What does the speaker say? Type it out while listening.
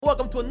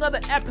welcome to another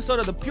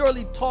episode of the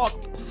Purely Talk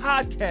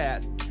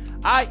podcast.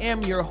 I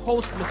am your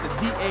host,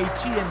 Mr.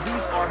 D.A.G., and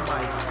these are my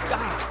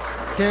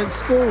guys. Ken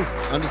School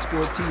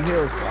 _ T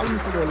Hills. Follow me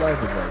for their life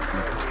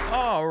advice.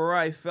 All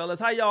right, fellas.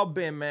 How y'all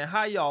been, man?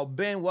 How y'all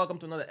been? Welcome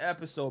to another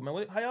episode,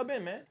 man. How y'all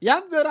been, man? Yeah,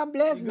 I'm good. I'm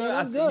blessed, man.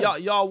 I'm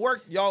good. Y'all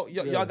work? Y'all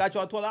got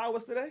y'all 12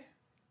 hours today?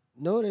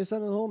 No, they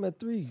sent us home at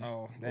 3.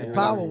 Oh, the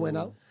power went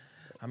out.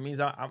 I mean,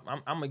 I'm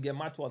gonna get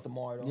my 12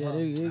 tomorrow, though. Yeah,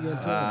 they get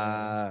 12.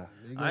 I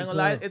ain't gonna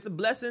lie, it's a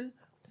blessing,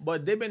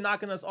 but they've been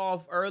knocking us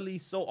off early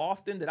so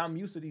often that I'm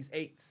used to these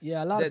 8s.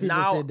 Yeah, a lot of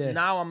people said that.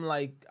 Now I'm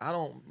like, I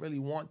don't really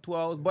want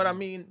 12s, but I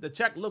mean, the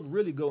check looked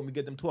really good when we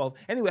get them 12.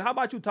 Anyway, how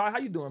about you, Ty? How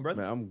you doing,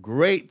 brother? Man, I'm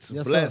great.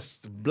 Yes,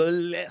 blessed.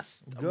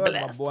 Good,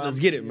 my boy. Let's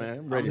get it, man.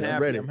 I'm ready.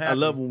 I'm ready. I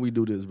love when we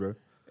do this, bro.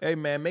 Hey,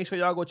 man, make sure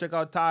y'all go check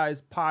out Ty's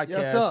podcast.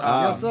 Yes, sir.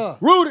 Yes, sir.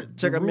 Rooted.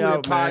 Check me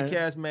out, man.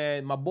 Podcast,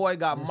 man. My boy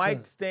got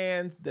mic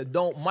stands that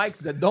don't. My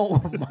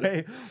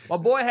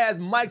boy has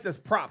mics as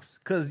props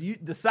because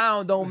the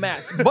sound don't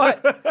match.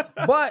 But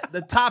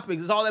the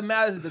topics is all that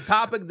matters. Is the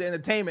topic, the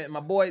entertainment. My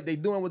boy, they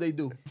doing what they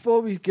do. Before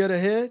we get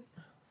ahead,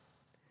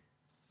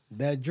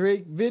 that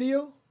Drake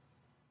video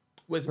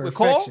With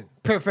perfection. Cole?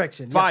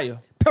 Perfection. Fire. Yeah.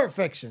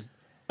 Perfection.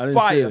 I didn't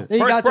Fire. see it. Then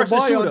you got your First-person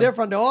boy shooter. on there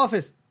from The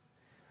Office.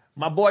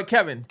 My boy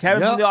Kevin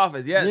from The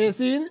Office. Yeah, You ain't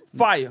seen it?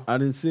 fire. I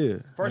didn't see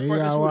it. First You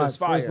person gotta shooter watch. is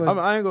fire. First-person-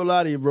 I ain't gonna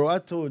lie to you, bro. I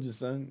told you,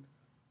 son.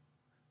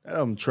 That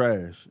album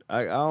trash.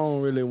 I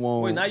don't really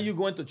want. Wait, now you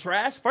going to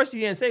trash? First you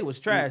didn't say it was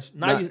trash.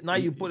 Now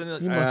you put in You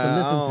a. must have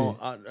listened to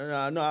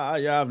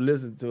it. I've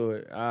listened to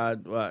it.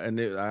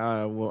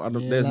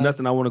 There's like-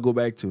 nothing I want to go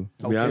back to. Be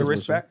Okay, honest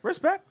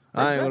respect.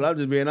 I ain't gonna. I'm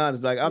just being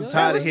honest. Like I'm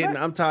tired of hitting.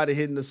 respect. I'm tired of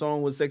hitting the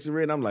song with Sexy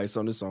Red. And I'm like,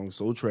 son, this song's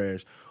so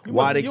trash.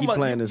 Why they keep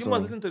playing this You song?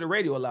 must listen to the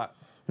radio a lot.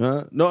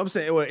 Huh? No, I'm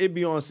saying, well, it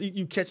be on.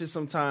 You catch it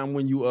sometime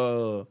when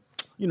you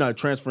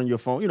transferring your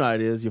phone. You know how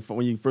it is. Your phone,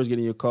 when you first get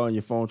in your car and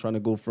your phone trying to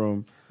go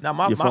from Now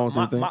my your phone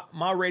to the thing.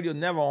 my radio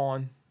never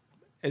on.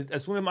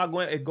 As soon as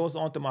it goes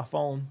on to my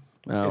phone.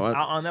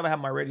 I'll never have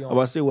my radio on.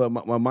 I say, well,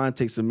 my mind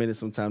takes a minute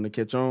sometime to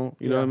catch on.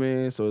 You know what I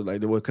mean? So like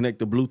they will connect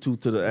the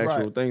Bluetooth to the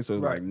actual thing. So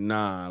it's like,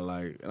 nah,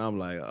 like, and I'm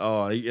like,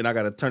 oh, and I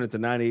got to turn it to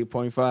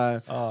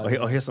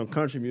 98.5 or hear some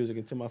country music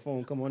until my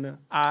phone come on there.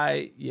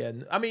 I'm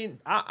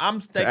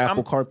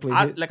Apple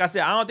CarPlay hit? Like I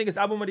said, I don't think it's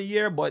album of the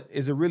year, but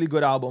it's a really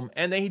good album.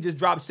 And then he just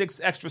dropped 6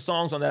 extra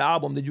songs on that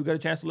album. Did you get a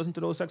chance to listen to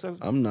those 6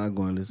 extra? I'm not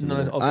going to listen to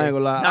that. Okay. I ain't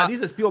going to lie. Now,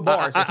 these is pure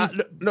bars.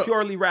 He's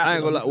purely rapping. I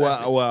ain't going to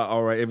lie. Well,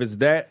 all right. If it's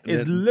that.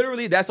 It's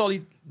literally, that's all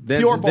he,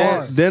 Then, pure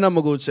bars. Then I'm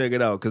going to go check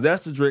it out because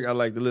that's the Drake I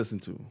like to listen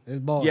to. It's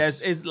bars. Yes,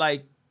 it's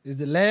like. It's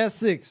the last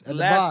 6 at the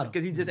bottom.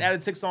 Because he just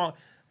added 6 songs.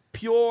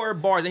 Pure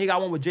bars. Then he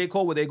got one with J.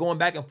 Cole where they're going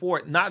back and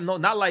forth. Not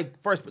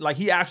like first, like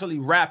he actually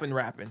rapping.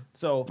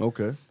 So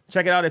Okay.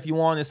 check it out if you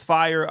want. It's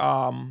fire.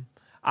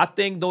 I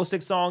think those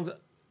 6 songs,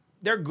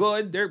 they're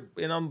good. They're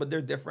but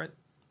they're different.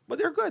 But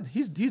they're good.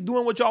 He's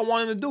doing what y'all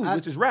want him to do,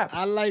 which is rap.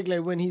 I like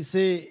when he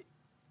said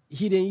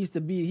he didn't used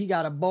to be. He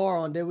got a bar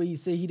on there where he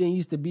said he didn't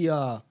used to be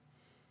a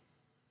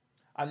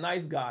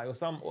nice guy or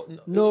some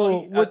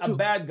a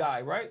bad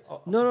guy, right?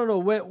 No.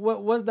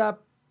 What was that?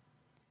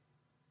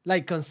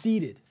 Like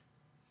conceited.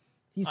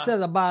 He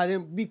says about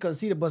him be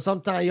conceited, but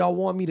sometimes y'all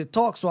want me to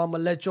talk, so I'm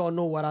gonna let y'all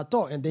know what I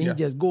thought, and then he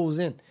just goes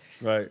in.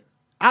 Right.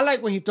 I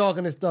like when he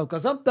talking and stuff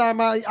because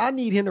sometimes I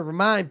need him to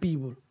remind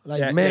people,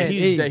 like I'm that that guy.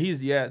 he is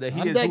that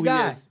who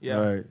guy. he is. Yeah.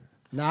 Right.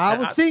 Now I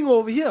was sing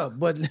over here,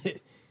 but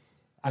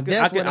I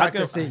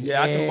can say.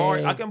 Yeah,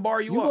 I can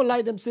bar you You up. gonna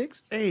like them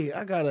 6? Hey,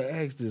 I gotta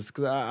ask this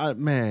because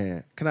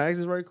man, can I ask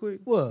this right quick?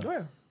 What?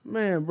 Yeah.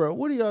 Man, bro,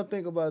 what do y'all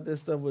think about this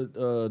stuff with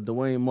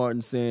Dwayne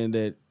Martin saying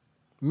that?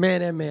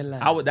 Man, that man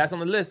lied. That's on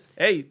the list.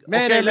 Hey,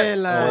 Man, okay, that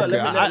man lied. Okay,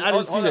 I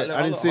didn't see that.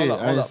 I didn't see it.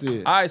 I didn't see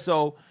it. All right,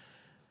 so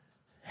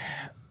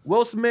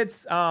Will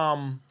Smith's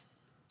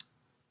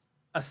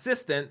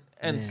assistant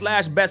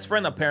and / best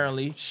friend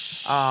apparently,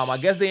 I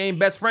guess they ain't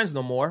best friends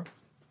no more.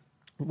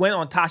 Went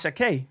on Tasha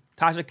K.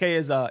 Tasha K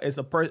is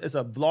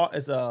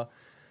a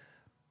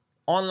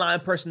online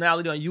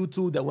personality on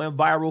YouTube that went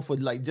viral for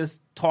like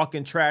just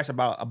talking trash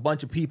about a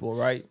bunch of people,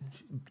 right?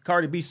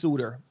 Cardi B sued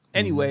her.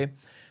 Anyway,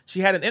 she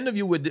had an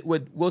interview with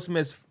Will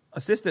Smith's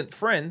assistant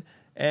friend,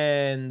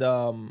 and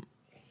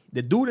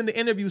the dude in the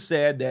interview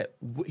said that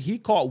he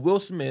caught Will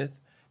Smith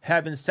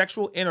having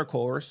sexual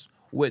intercourse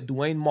with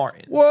Dwayne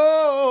Martin.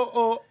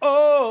 Whoa!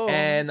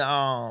 And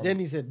Then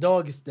he said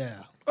doggy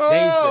style.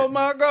 Oh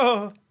my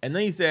God! And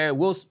then he said I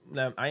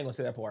ain't gonna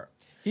say that part.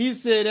 He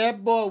said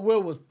that boy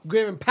Will was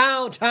giving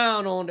pound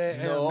town on that.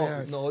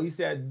 No, he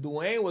said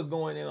Dwayne was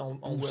going in on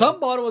Will.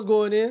 Somebody was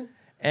going in.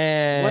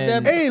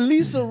 And Hey,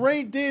 Lisa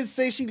Ray did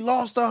say she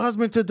lost her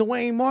husband to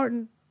Dwayne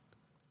Martin.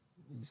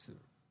 Lisa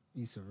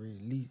Lisa Ray?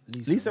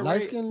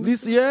 light-skinned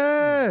Lisa,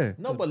 yeah.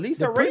 no, but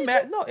Lisa Ray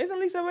isn't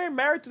Lisa Ray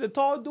married to the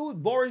tall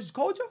dude Boris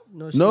Kodjoe?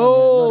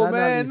 No,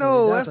 man,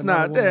 no, that's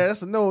not that.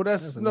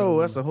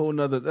 That's a whole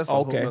nother. That's Okay.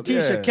 a whole nother.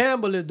 Tisha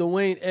Campbell is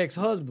Dwayne's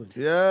ex-husband.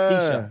 Yeah.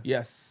 Tisha,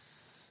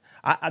 yes.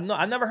 I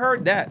never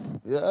heard that.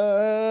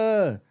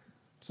 Yeah.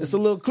 It's a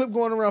little clip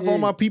going around for all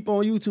my people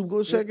on YouTube.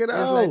 Go check it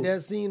out. It's like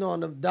that scene on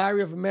the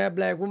Diary of a Mad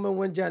Black Woman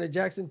when Janet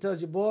Jackson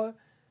tells your boy,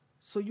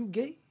 so you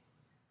gay?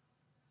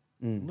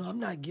 No, I'm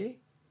not gay.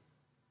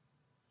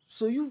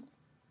 So you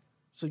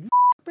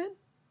men?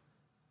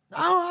 No,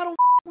 I don't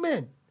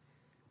men.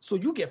 So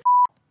you get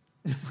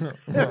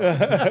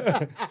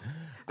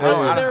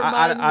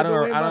I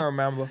don't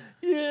remember.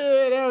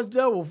 Yeah,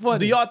 that was funny.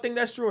 Do y'all think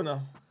that's true or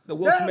no? The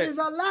Will That Smith. is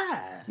a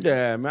lie.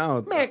 Yeah,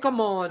 man. Man,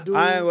 come on, dude.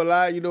 I ain't gonna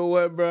lie. You know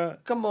what, bro?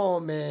 Come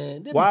on,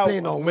 man. They Why,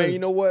 playing on man? women. You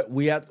know what?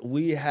 We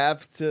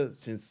have to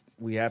since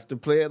we have to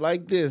play it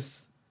like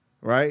this,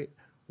 right?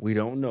 We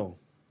don't know.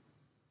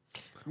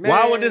 Man.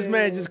 Why would this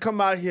man just come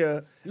out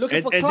here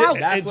Looking for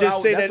clout? and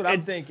just say that's that? what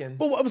I'm thinking.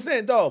 But what I'm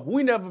saying, dog,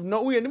 we never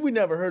know. We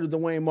never heard of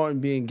Dwayne Martin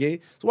being gay.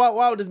 So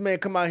why would this man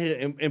come out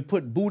here and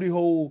put booty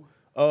hole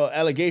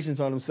allegations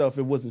on himself? If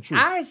it wasn't true.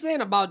 I ain't saying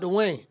about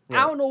Dwayne.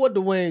 I don't know what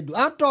Dwayne do.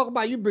 I'm talking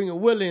about you bringing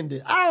Will in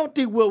there. I don't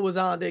think Will was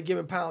out there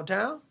giving Pound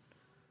Town.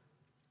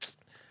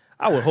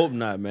 I would hope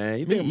not, man.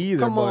 You think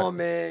either, Come but- on,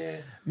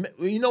 man.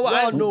 You know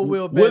what? Y'all know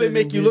Will better Will it than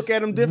make you this. look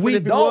at him different We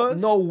if it don't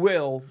was? know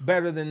Will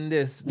better than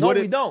this. No,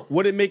 we don't.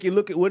 Would it make you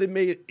look at? Would it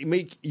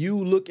make you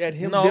look at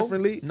him No,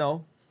 differently?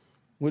 No.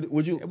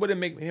 Would you It wouldn't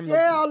make him look.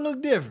 Yeah, I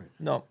look different.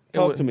 No. It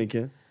talk wouldn't. to me,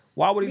 Ken?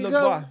 Why would he look?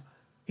 Because- Why?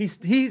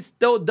 He's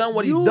still done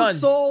what he's You done.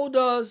 sold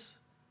us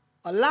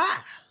a lie.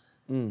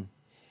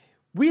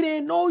 We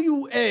didn't know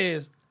you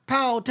as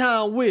Pound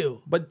Town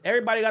Will. But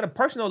everybody got a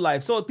personal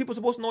life. So are people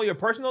supposed to know your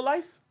personal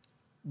life?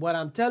 What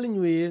I'm telling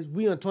you is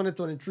we in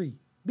 2023.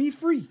 Be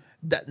free.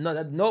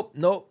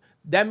 Nope.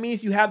 That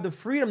means you have the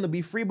freedom to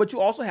be free, but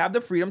you also have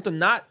the freedom to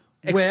not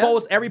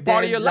expose every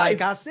part of your life.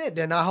 Like I said,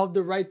 then I have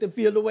the right to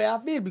feel the way I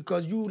feel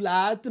because you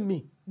lied to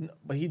me.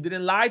 But he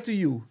didn't lie to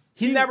you.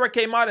 He never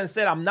came out and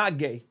said, I'm not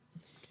gay.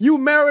 You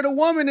married a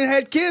woman and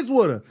had kids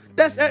with her.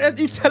 That's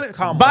you telling.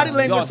 Body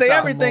language Y'all say stop.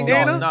 everything,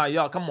 Y'all, Dana. Nah,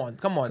 y'all, come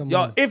on.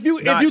 Y'all, If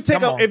you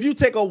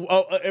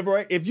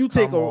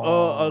take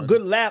a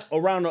good lap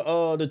around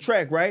the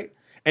track, right?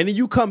 And then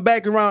you come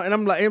back around, and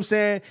I'm like, I'm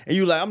saying,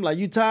 and I'm like,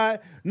 you tired?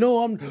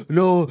 No,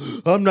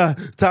 I'm not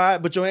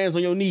tired. But your hands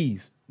on your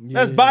knees. Yeah.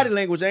 That's body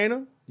language, ain't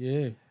it?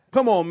 Yeah.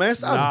 Come on, man.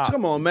 Stop.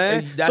 Come on,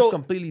 man. That's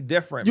completely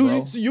different,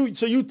 bro. So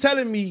you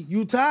telling me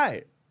you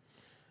tired?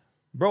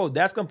 Bro,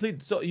 that's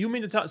complete. So you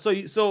mean to tell?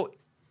 So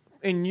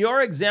in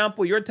your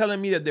example, you're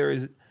telling me that there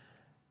is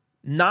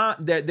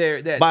not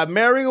that by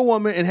marrying a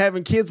woman and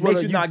having kids with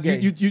makes her, you not gay.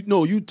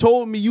 You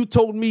told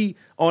me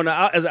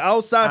as an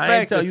outside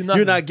factor,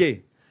 you're not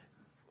gay.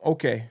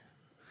 Okay.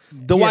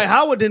 Dwight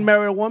Howard didn't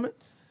marry a woman.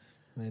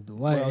 Man,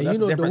 Dwight, Well, you that's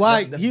know different.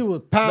 Dwight, he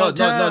was Pound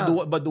Town.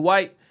 No, but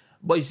Dwight,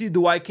 but you see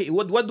Dwight,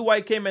 what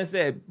Dwight came and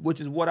said, which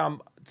is what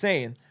I'm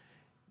saying.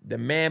 The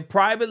man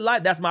private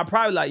life, that's my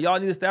private life. Y'all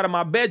need to stay out of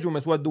my bedroom,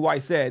 is what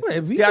Dwight said.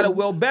 Well, stay out of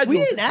Will's bedroom.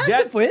 We ain't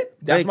asking for it.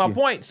 That's Thank my you.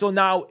 point. So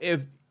now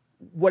if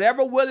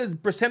whatever Will is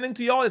presenting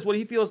to y'all is what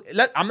he feels,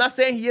 I'm not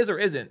saying he is or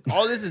isn't.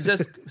 All this is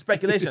just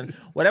speculation.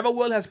 Whatever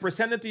Will has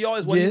presented to y'all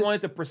is what he Yes.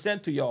 wanted to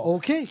present to y'all.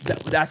 Okay.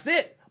 That's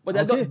it. But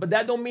Okay.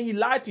 that don't mean he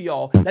lied to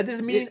y'all. That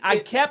doesn't mean I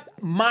kept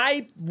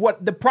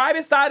the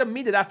private side of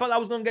me that I felt I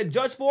was gonna get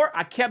judged for.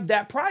 I kept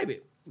that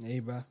private. Hey,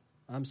 bro.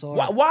 I'm sorry.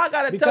 Why I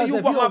gotta tell you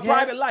if about my okay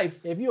private life?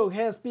 If you're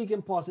here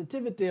speaking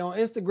positivity on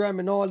Instagram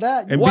and all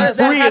that, And What be does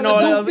that free have and to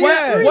all do?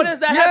 that. Yeah. What does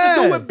that have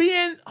to Yeah. do with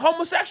being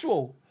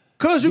homosexual?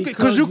 Because you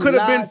Because could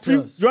have lied to been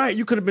us. right.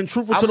 You could have been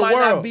truthful I to the might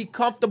not world. be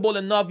comfortable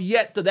enough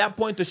yet to that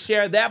point to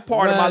share that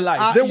part of my Well,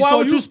 life. Then why So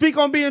would you- you speak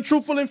on being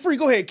truthful and free?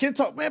 Go ahead, Ken.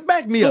 Talk, man.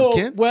 Back me up,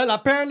 Ken. well,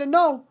 apparently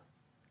no.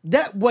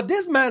 That what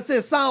this man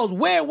says sounds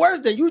way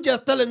worse than you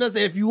just telling us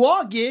that if you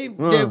are gay,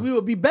 then we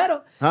will be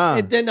better.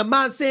 And then the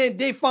man saying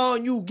they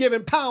found you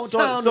giving Pound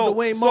Town to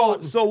Dwayne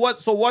Martin. so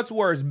what's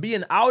worse?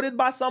 Being outed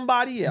by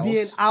somebody else?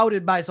 Being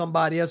outed by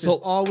somebody else is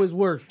always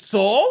worse. So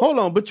Hold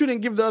on, but you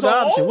didn't give the other So?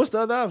 option. What's the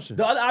other option?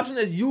 the other option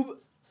is you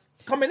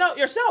coming out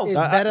yourself. It's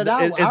better that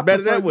way. it's I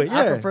better that prefer- way,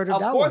 I yeah. prefer it Of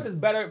that course, way. it's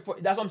better.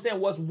 That's what I'm saying.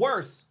 What's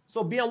worse?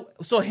 So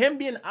him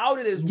being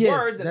outed is Yes,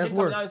 worse than that's him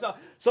coming worse. out himself.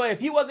 So if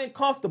he wasn't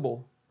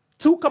comfortable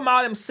to come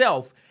out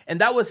himself,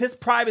 and that was his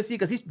privacy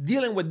because he's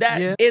dealing with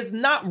that, Yeah. it's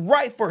not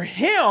right for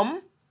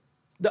him,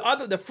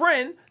 the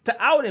friend, to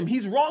out him.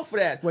 He's wrong for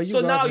that. Well, you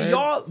So now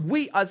right, man.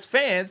 we as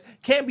fans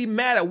can't be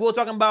mad at Will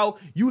talking about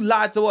you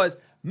lied to us.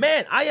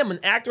 Man, I am an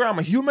actor. I'm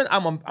a human.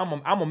 I'm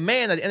a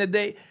man. At the end of the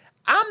day,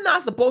 I'm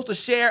not supposed to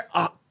share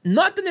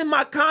nothing in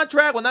my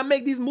contract when I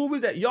make these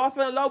movies that y'all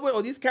fell in love with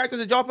or these characters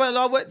that y'all fell in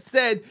love with.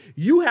 Said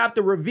you have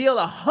to reveal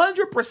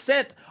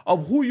 100%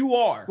 of who you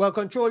are. Well,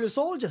 control your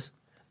soldiers.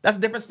 That's a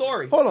different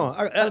story. Hold on,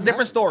 That's a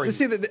different story.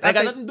 See, That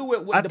got nothing to do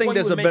with I the think point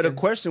there's you a were better making.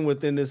 question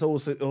within this whole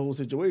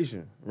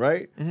situation,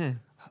 right? Mm-hmm.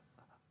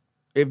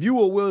 If you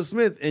were Will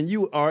Smith and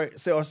you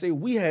say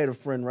we had a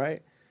friend,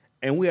 right,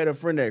 and we had a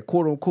friend that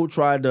quote unquote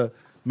tried to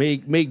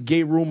make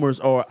gay rumors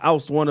or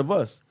oust one of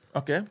us.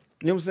 Okay. You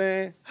know what I'm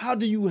saying? How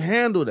do you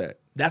handle that?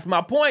 That's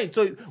my point.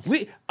 So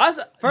us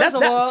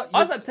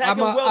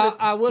attacking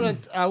Will.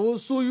 I will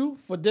sue you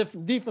for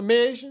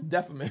defamation.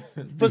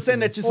 Defamation. For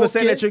saying that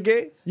you're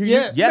gay.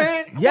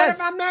 Yes.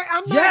 I'm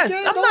not gay.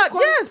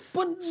 Yes.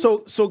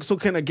 So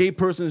can a gay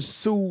person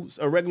sue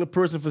a regular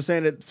person for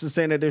saying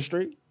that they're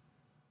straight?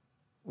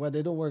 Well,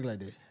 they don't work like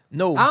that.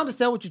 No, I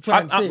understand what you're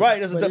trying to say.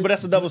 Right, but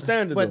that's a double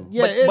standard. But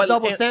yeah, it's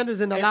double standards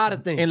in a lot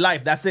of things in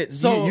life. That's it.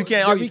 So you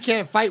can't argue. We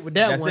can't fight with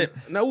that that's one. It.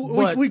 No,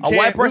 we can't. A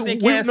white person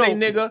can't say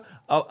nigga.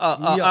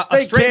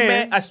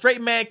 A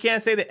straight man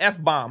can't say the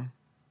F-bomb.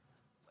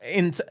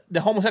 In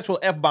the homosexual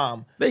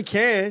F-bomb. They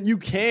can. You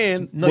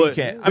can. No, you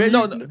can't. I mean,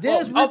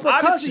 there's repercussions.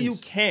 Obviously you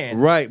can.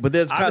 Right, but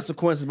there's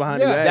consequences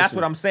behind the action. That's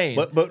what I'm saying.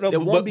 But there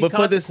won't be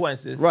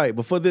consequences. Right,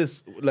 but for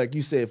this, like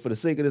you said, for the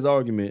sake of this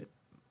argument,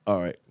 all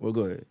right, well,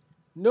 go ahead.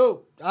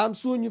 No, I'm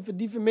suing you for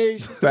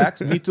defamation.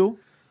 Facts, me too.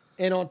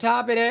 And on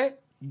top of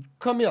that,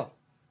 come here.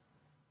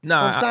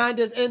 Nah, I'm signed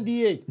as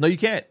NDA. No, you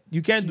can't.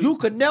 You can't. You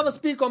could never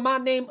speak on my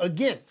name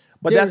again.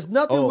 But there's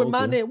nothing with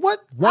my name. What?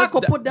 I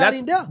could put that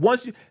in there.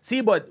 Once you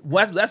see, but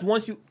that's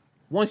once you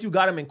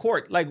got him in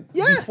court. Like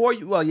before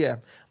you. Well, yeah.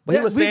 But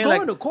he was saying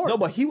like to court. No,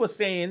 but he was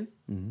saying.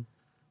 Mm-hmm.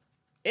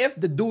 If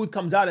the dude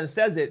comes out and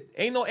says it,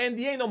 ain't no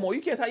NDA no more.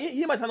 You can't tell.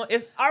 He might tell.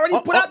 It's already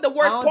put out the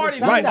worst party.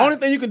 Right. The only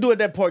thing you can do at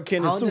that point,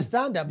 Ken, is sue. I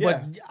understand that,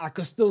 but I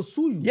could still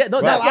sue you. Yeah, no,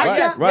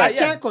 I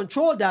can't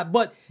control that.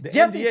 But the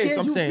just NDA, in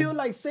case you feel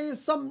like saying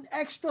something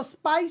extra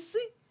spicy,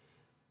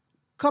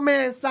 come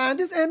here and sign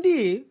this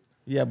NDA.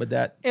 Yeah, but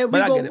that. And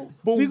we're gonna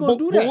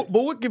do that.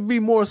 But what could be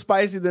more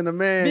spicy than a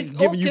man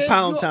giving you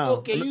pound town?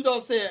 Okay, you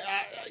don't say.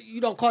 You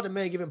don't call the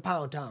man giving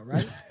pound town,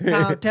 right?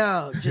 Pound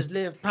town, just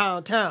live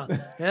pound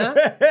town.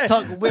 Yeah?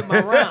 Tuck with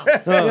my round.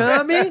 You know what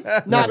I mean?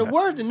 Now the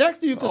words, the next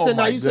thing you can say,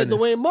 now you said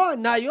Dwayne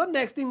Martin. Now your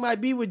next thing might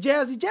be with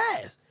Jazzy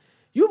Jazz.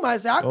 You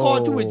might say, I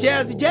caught you with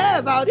Jazzy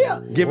Jazz out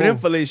here. Giving him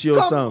fellatio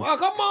or something.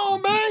 Come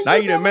on, man. Now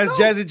you done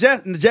messed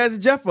Jazzy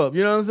Jeff up.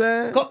 You know what I'm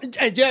saying?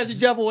 And Jazzy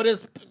Jeff with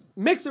this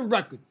mixing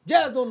record.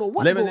 Jazz don't know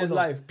what's living going his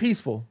life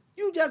peaceful.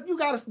 You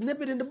got to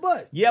snip it in the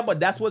bud. Yeah, but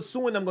that's what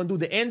suing them gonna do.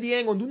 The NDA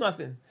ain't gonna do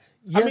nothing.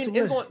 Yes, I mean,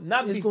 it's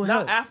going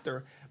not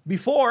after.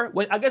 Before,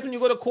 when you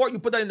go to court, you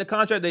put that in the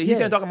contract that he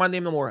can't talk about my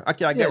name no more. I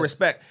get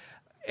respect.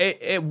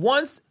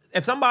 Once,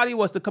 if somebody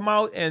was to come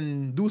out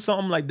and do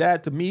something like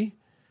that to me,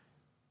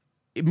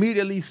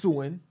 immediately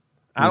suing.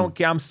 I don't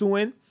care. I'm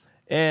suing.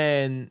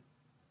 And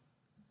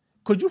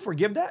could you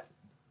forgive that?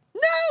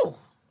 No.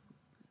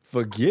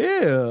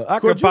 Forgive. I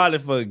could probably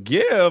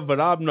forgive, but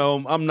I'm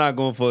not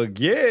going to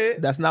forget.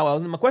 That's not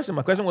what was my question.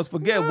 My question was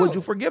forgive. Would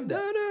you forgive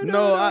that?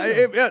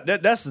 No.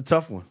 That's a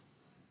tough one.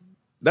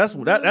 That's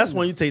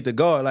when you take the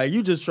guard. Like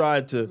you just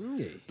tried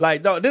to,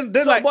 like,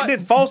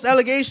 did false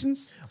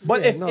allegations.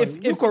 But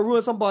if you could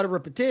ruin somebody's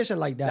reputation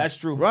like that, that's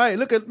true. Right?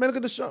 Look at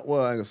Deshaun.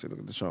 Well, I ain't gonna say look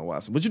at Deshaun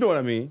Watson, but you know what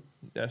I mean.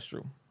 That's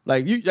true.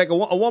 Like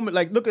a woman.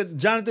 Like look at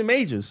Jonathan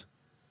Majors.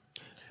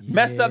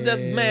 Messed up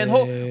this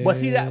man. But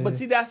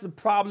see that's the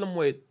problem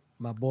with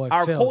my boy.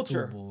 Our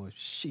culture.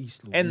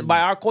 And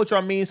by our culture,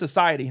 I mean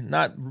society,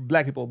 not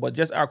black people, but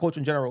just our culture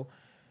in general.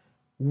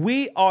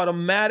 We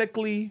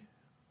automatically.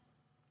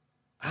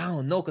 I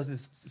don't know because it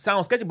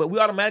sounds sketchy, but we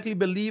automatically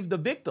believe the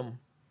victim.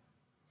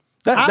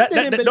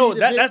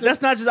 That's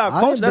not just our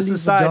culture. That's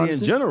society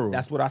in general.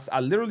 That's what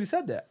I literally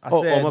said that. I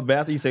said, my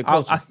bad. You said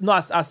culture.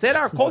 I said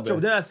our culture,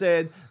 but then I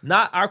said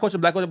not our culture,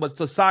 black culture, but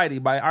society.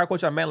 By our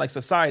culture, I meant like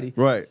society.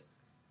 Right.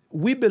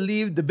 We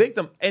believe the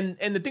victim, and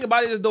the thing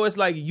about it is though, it's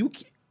like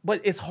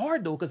but it's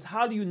hard though, because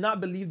how do you not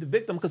believe the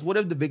victim? Because what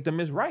if the victim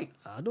is right?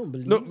 I don't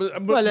believe.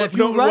 If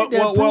you're right,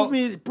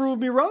 then prove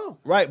me wrong.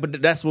 Right,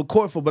 but that's what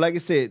court for. But like I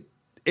said.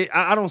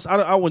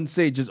 I wouldn't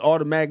say just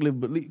automatically,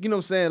 but you know what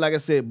I'm saying? Like I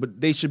said, but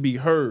they should be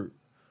heard.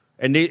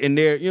 And they're, you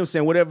know what I'm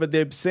saying, whatever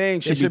they're saying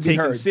should be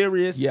taken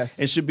serious. Yes.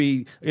 And should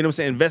be, you know what I'm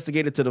saying,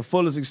 investigated to the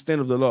fullest extent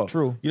of the law.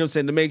 True. You know what I'm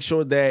saying? To make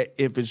sure that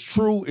if it's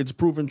true, it's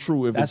proven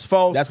true. If it's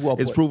false,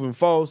 it's proven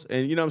false.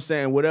 And you know what I'm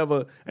saying,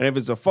 whatever. And if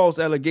it's a false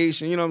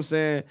allegation, you know what I'm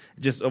saying,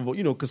 just,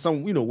 you know, because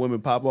some, you know, women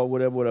pop up,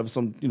 whatever,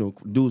 some, you know,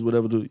 dudes,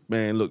 whatever,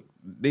 man, look,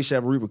 they should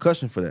have a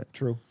repercussion for that.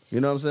 True. You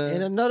know what I'm saying?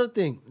 And another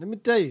thing, let me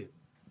tell you.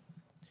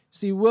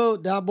 See,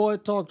 that boy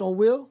talked on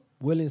Will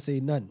didn't say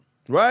nothing.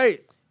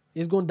 Right.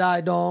 It's gonna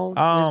die down.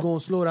 It's gonna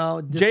slow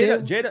down.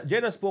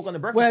 Jada spoke on the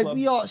Breakfast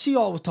Club. She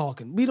always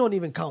talking. We don't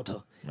even count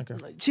her. Okay.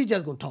 She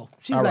just gonna talk.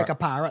 She's like a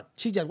pirate.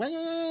 She just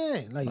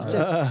right.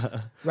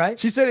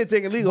 She said they're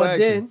taking legal action.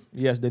 Then,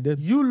 yes, they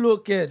did. You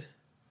look at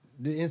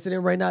the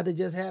incident right now that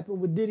just happened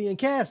with Diddy and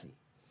Cassie.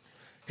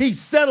 He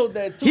settled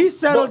that too. He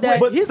settled that.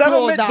 But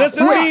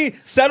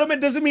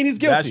settlement doesn't mean he's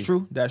guilty.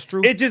 That's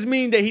true. It just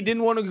means that he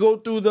didn't want to go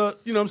through the,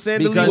 you know what I'm saying,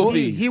 because the legal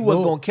fees. He was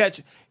going to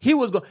catch. He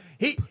was going.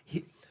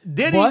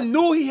 Diddy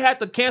knew he had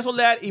to cancel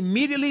that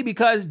immediately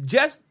because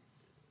just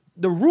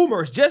the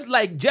rumors,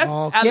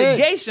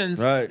 allegations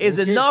is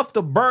enough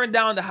to burn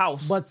down the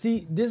house. But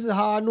see, this is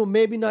how I know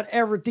maybe not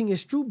everything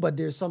is true, but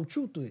there's some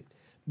truth to it.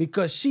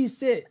 Because she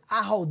said,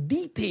 I hold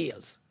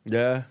details.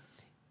 Yeah.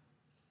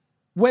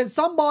 When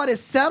somebody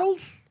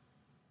settles,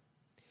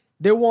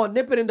 They want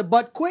nip it in the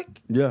butt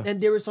quick. Yeah.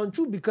 And there is some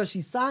truth because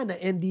she signed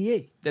an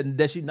NDA.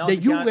 That she now That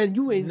she you can't and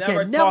you ain't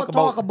never can never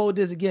talk about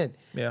this again.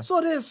 Yeah.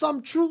 So there's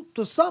some truth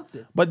to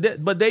something. But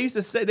they used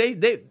to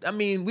say I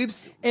mean we've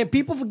And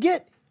people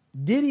forget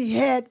Diddy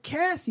had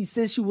Cassie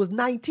since she was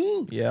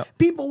 19. Yeah.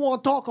 People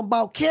want to talk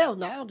about Kels.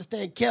 Now I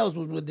understand Kels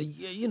was with the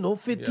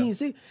 15,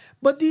 16.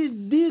 But these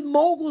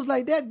moguls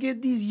like that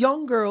get these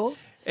young girls.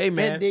 Hey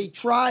man. And they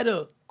try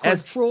to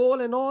control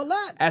and all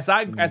that. As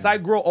I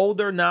grow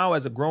older now,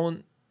 as a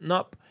grown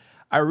up,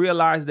 I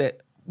realize that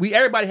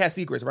everybody has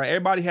secrets, right?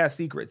 Everybody has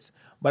secrets.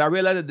 But I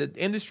realize that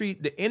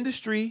the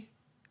industry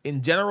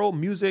in general,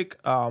 music,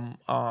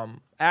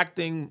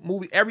 acting,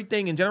 movie,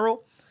 everything in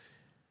general,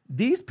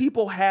 these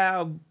people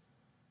have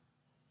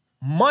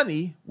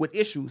money with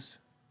issues.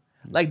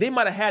 Like they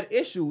might have had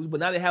issues, but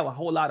now they have a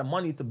whole lot of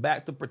money to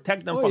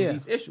protect them from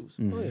these issues.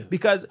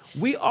 Because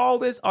we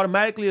always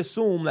automatically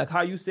assume, like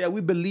how you said,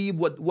 we believe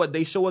what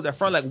they show us at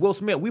front. Like Will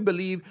Smith, we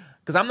believe,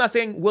 because I'm not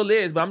saying Will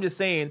is, but I'm just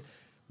saying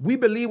we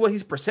believe what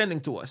he's presenting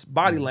to us,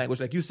 body language,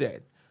 like you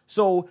said.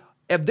 So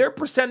if they're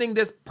presenting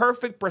this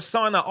perfect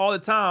persona all the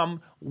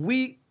time,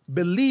 we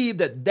believe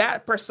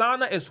that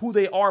persona is who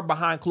they are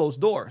behind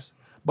closed doors.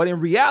 But in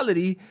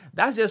reality,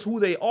 that's just who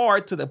they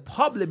are to the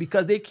public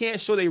because they can't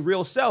show their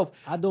real self.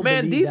 I don't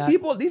believe these that.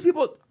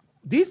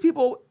 These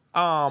people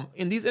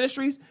in these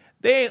industries,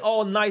 they ain't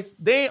all nice.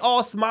 They ain't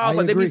all smiles.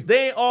 Like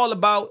they ain't all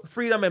about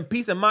freedom and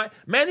peace and mind.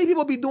 Man, these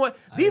people be doing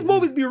these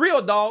movies be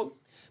real, dog.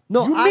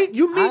 No,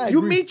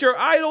 you meet your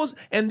idols,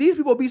 and these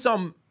people be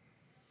some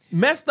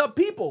messed up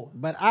people.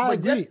 But I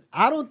agree.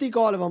 I don't think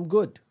all of them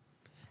good.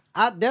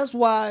 That's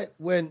why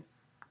when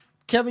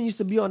Kevin used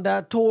to be on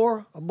that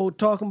tour about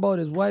talking about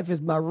his wife is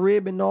my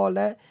rib and all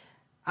that,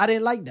 I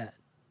didn't like that.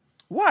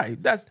 Why?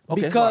 That's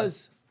okay,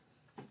 because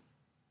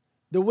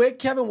the way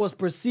Kevin was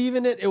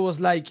perceiving it, it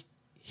was like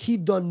he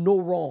done no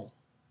wrong.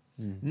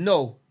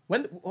 No.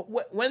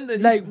 When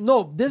did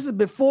no, this is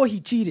before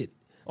he cheated.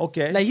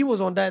 Okay. Like he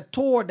was on that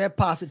tour, that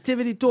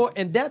positivity tour,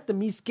 and that to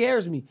me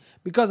scares me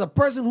because a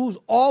person who's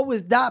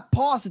always that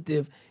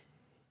positive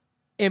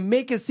and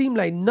make it seem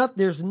like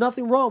there's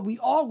nothing wrong. We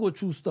all go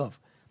through stuff.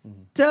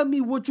 Tell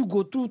me what you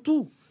go through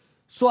too,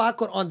 so I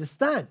could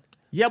understand.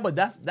 Yeah, but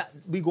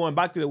we going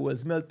back to the Will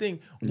Smith thing.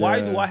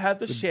 Why do I have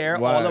to share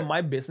all of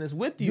my business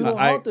with you? You don't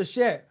have to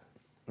share.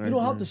 You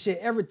don't have to share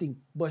everything,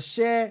 but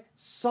share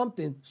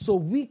something so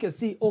we can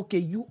see, okay,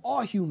 you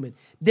are human.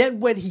 Then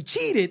when he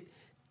cheated,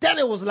 then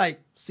it was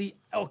like, see,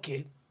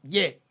 okay,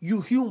 yeah,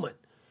 you human.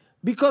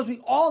 Because we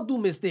all do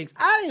mistakes.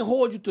 I didn't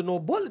hold you to no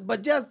bullet,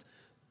 but just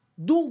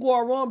don't go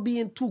around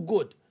being too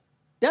good.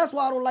 That's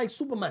why I don't like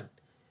Superman.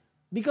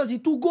 Because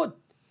he's too good.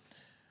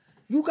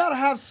 You gotta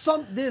have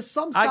there's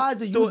some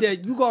sides of you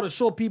that you gotta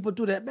show people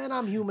too that, man,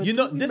 I'm human. You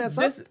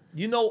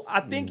know,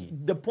 I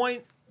think the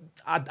point,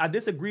 I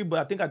disagree, but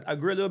I think I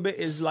agree a little bit,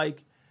 is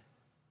like,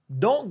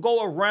 don't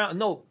go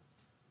around,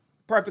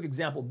 perfect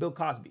example, Bill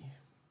Cosby.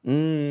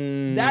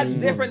 That's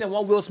different than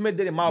what Will Smith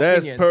did, in my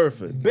opinion. That's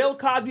perfect. Bill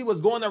Cosby was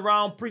going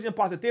around preaching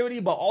positivity,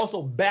 but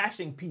also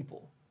bashing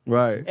people.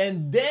 Right.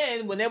 And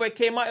then whenever it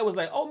came out, it was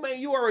like, oh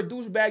man, you are a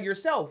douchebag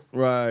yourself.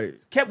 Right.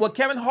 What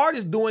Kevin Hart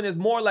is doing is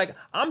more like,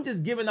 I'm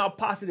just giving out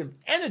positive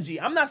energy.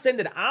 I'm not saying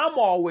that I'm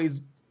always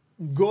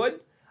good.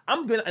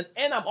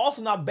 And I'm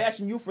also not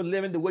bashing you for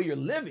living the way you're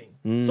living.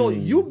 So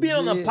you being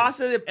on a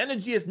positive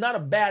energy is not a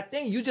bad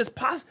thing. You just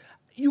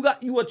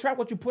you attract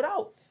what you put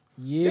out.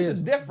 Yes, this is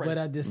different. But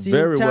at the same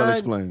Very time, well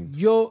explained.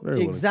 Your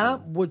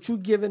example, what you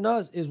giving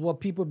us is what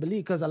people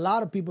believe. Because a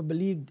lot of people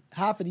believe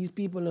half of these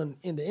people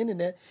in the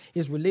internet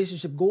is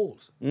relationship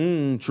goals.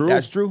 True.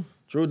 That's true.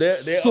 True.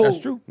 That's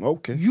true.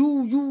 Okay.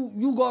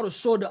 You got to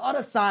show the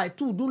other side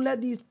too. Don't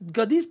let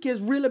because these kids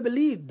really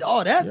believe.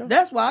 Oh,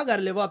 that's why I got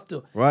to live up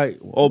to. Right.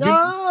 Oh,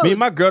 no. me and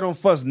my girl don't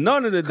fuss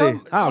none of the day.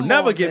 I'll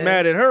never get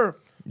mad at her.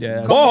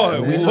 Yeah.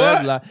 Boy,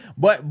 what?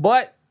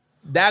 But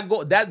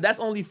that's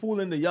only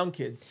fooling the young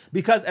kids,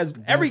 because as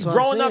every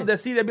grown up that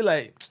see, they be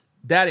like,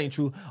 that ain't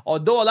true.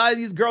 Although a lot of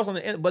these girls on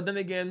the end, but then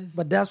again,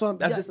 that's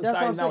what I'm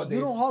saying. Nowadays.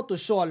 You don't have to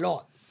show a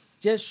lot.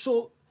 Just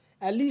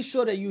at least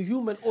show that you're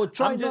human, or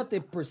try not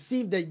to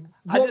perceive that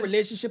your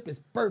relationship is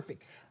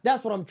perfect.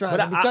 That's what I'm trying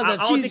to. Because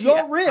if she's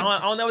your rib,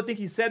 I'll never think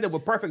he said that we're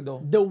perfect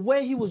though. The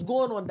way he was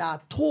going on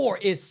that tour,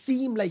 it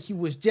seemed like he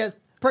was just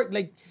perfect.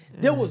 Like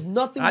there was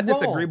nothing wrong. I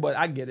disagree, but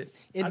I get it.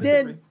 And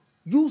then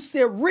you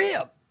said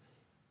rib.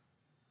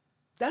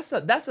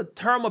 That's a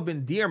term of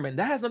endearment.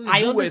 That has nothing to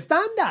do with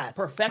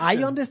perfection.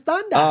 I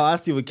understand that. Oh, I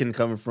see where Ken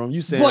coming from.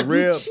 You saying but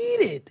rib, you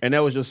cheated, and that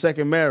was your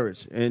second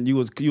marriage, and you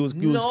was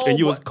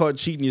caught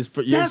cheating.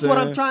 That's what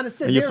I'm trying to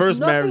say. And your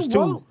first marriage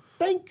too.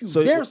 Thank you.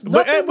 So, there's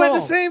nothing wrong. But at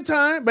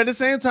the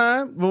same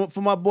time,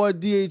 for my boy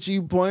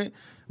DHE point,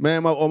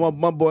 man,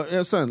 my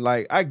boy son,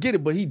 like I get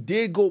it, but he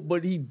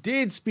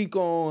did speak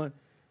on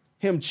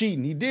him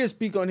cheating. He did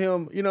speak on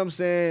him, you know what I'm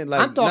saying? Like,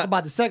 I'm talking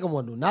about the second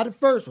one, though, not the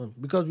first one,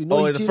 because we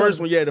know he cheated. The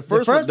first one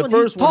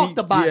he talked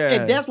about,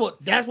 and that's what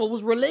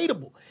was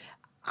relatable.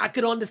 I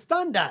could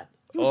understand that.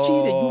 You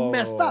cheated. You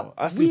messed up.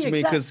 I see what you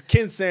mean, because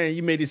Ken saying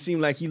he made it seem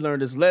like he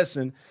learned his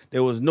lesson.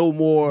 There was no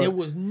more. There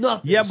was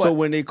nothing. Yeah, So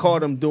when they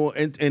caught him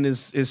doing, and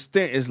his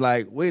stint is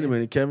like, wait a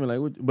minute, Kevin,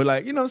 like, but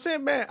like, you know what I'm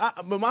saying, man?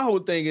 But my whole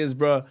thing is,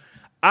 bro,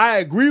 I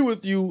agree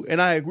with you,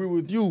 and I agree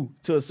with you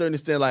to a certain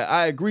extent. Like,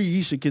 I agree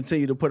he should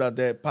continue to put out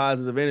that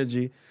positive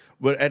energy,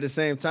 but at the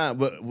same time,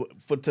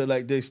 to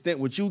like the extent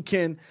with you,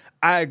 Ken,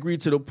 I agree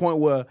to the point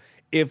where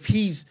if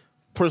he's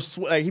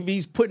if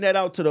he's putting that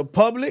out to the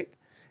public,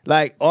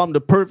 like, oh, I'm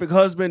the perfect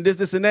husband,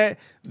 this, and that,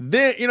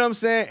 then, you know what I'm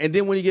saying? And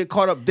then when you get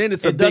caught up, then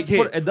it's a big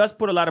hit. It does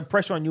put a lot of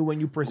pressure on you when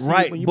you proceed.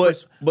 Right,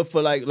 but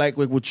for like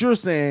what you're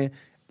saying,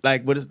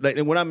 like, but it's like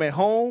when I'm at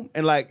home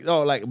and like,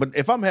 but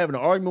if I'm having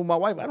an argument with my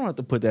wife, I don't have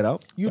to put that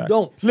out. You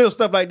don't. Little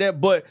stuff like that,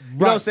 but you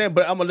know what I'm saying?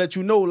 But I'm gonna let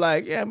you know,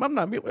 like, yeah, I'm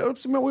not, my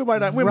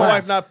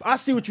wife not, I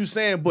see what you're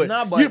saying, but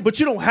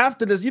you don't have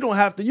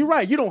to you're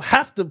right, you don't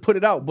have to put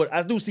it out, but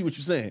I do see what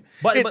you're saying.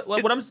 But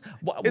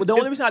the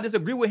only reason I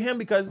disagree with him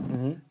because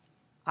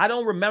I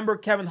don't remember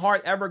Kevin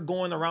Hart ever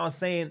going around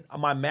saying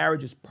my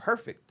marriage is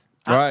perfect.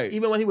 Right.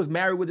 Even when he was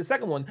married with the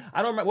second one,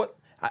 I don't remember what.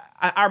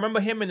 I remember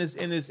him in his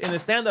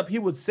stand up. He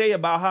would say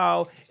about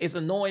how it's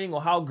annoying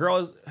or how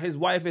his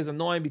wife is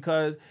annoying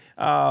because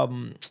they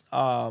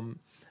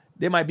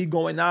might be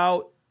going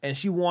out and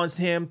she wants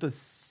him to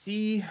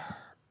see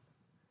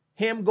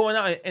him going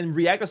out and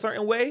react a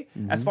certain way,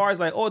 as far as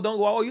like, oh, don't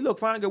go out. Oh, you look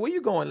fine, girl. Where you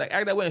going? Like,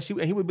 act that way,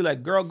 and he would be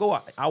like, girl, go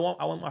out. I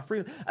want my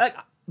freedom. Like,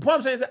 what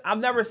I'm saying is, I've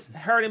never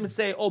heard him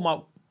say,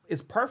 oh,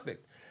 it's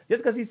perfect.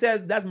 Just because he says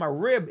that's my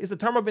rib, it's a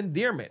term of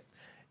endearment.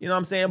 You know what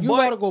I'm saying? You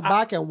gotta go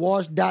back and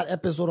watch that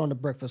episode on the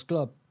Breakfast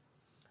Club,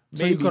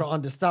 so you could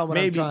understand what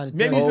I'm trying to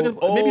tell you.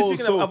 Maybe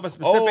speaking of a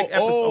specific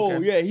episode.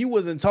 Okay. Yeah, he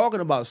wasn't talking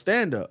about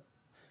stand up.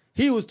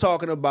 He was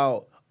talking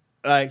about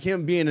like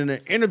him being in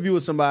an interview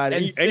with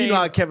somebody, and you know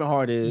how Kevin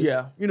Hart is.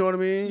 Yeah, you know what I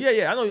mean.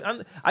 Yeah, I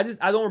know.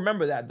 I don't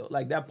remember that though,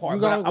 like that part. I'm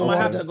gonna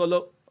have to go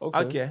look.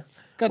 Okay.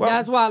 Cause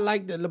that's why I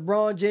like the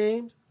LeBron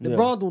James.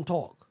 LeBron don't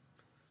talk,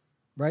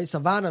 right?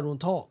 Savannah don't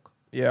talk.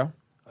 Yeah.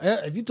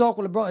 If you talk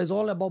with LeBron, it's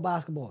all about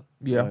basketball.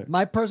 Yeah. Right.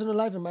 My personal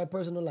life and my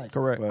personal life.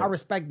 Correct. I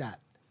respect that.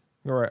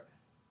 Correct.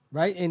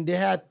 Right? And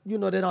they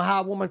don't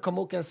have a woman come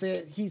out and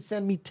say, he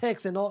sent me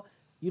texts and all.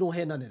 You don't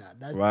hear none of that.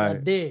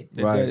 That's dead.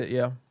 Right.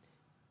 Yeah.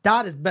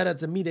 That is better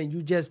to me than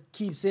you just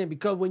keep saying,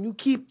 because when you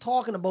keep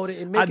talking about it,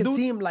 it makes it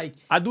seem like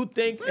I do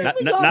think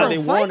now they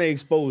want to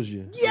expose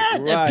you. Yeah,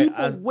 and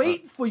people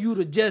wait for you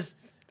to just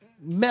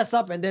mess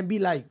up and then be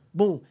like,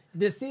 boom.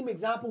 The same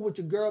example with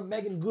your girl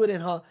Megan Good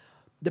and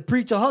the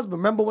preacher husband.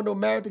 Remember when they were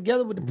married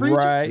together with the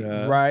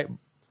preacher? Right.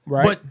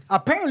 But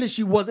apparently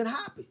she wasn't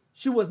happy.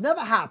 She was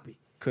never happy.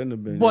 Couldn't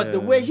have been. But the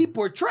way he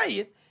portrayed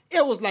it,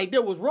 it was like they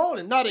was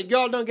rolling. Now the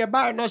girl don't get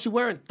married. Now she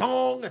wearing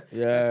thong.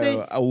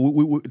 Yeah,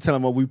 we tell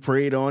them what we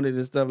prayed on it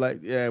and stuff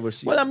like. Yeah, but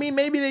she. Well, I mean,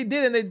 maybe they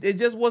did, and it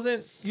just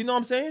wasn't. You know what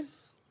I'm saying?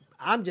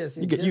 I'm just.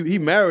 He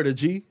married a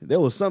G. There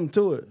was something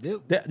to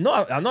it. No,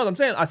 I know what I'm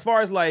saying. As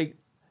far as like,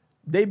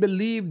 they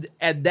believed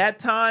at that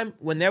time,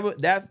 whenever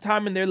that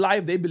time in their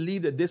life, they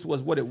believed that this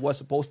was what it was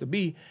supposed to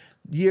be.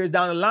 Years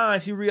down the line,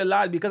 she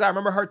realized, because I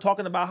remember her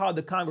talking about how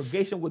the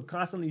congregation would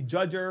constantly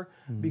judge her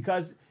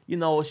because, you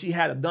know, she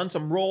had done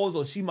some roles,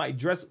 or she might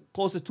dress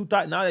close to too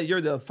tight. Now that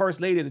you're the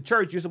first lady of the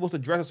church, you're supposed to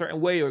dress a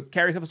certain way or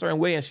carry yourself a certain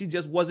way, and she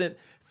just wasn't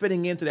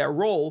fitting into that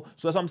role.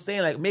 So that's what I'm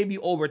saying, like, maybe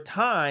over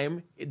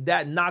time,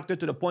 that knocked her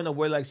to the point of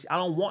where, like, I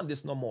don't want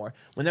this no more.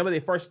 Whenever they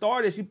first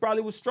started, she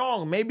probably was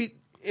strong. Maybe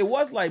it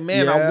was like,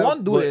 man, I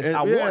want to do this.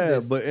 I want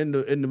this. But in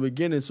the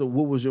beginning, so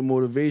what was your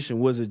motivation?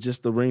 Was it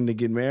just the ring to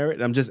get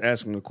married? I'm just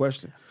asking a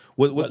question.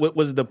 What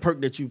was it the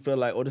perk that you felt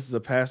like, oh, this is a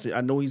pastor,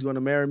 I know he's going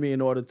to marry me in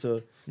order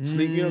to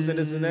sleep, you know what I'm saying,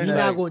 this and that? He's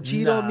not going to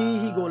cheat on me.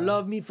 He going to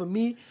love me for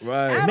me.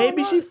 Right.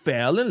 Maybe she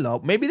fell in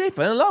love. Maybe they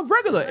fell in love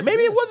regular.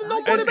 Maybe it wasn't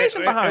no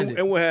motivation behind it.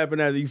 And what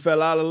happened after you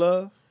fell out of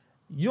love?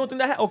 You don't think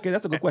that okay,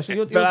 that's a good question.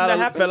 You don't fell think that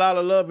happened? Fell out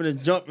of love and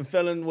then jumped and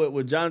fell in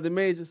with Jonathan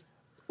Majors?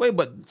 Wait,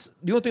 but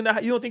you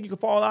don't think you could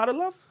fall out of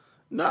love?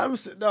 No,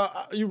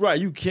 you're right.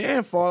 You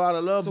can fall out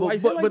of love, so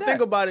but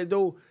think about it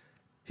though.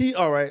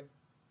 All right.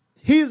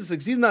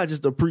 He's not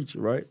just a preacher,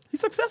 right?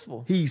 He's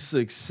successful. He's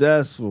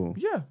successful.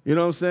 Yeah. You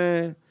know what I'm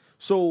saying?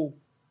 So,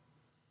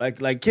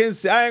 like Ken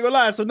said, I ain't gonna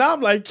lie. So now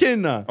I'm like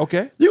Ken now.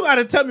 Okay. You got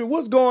to tell me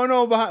what's going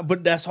on behind.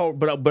 But that's hard.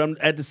 But I'm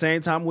at the same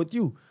time with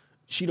you.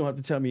 She don't have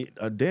to tell me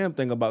a damn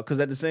thing about,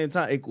 because at the same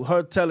time,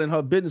 her telling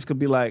her business could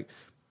be like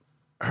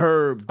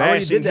her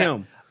bashing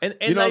him. And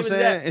you know what I'm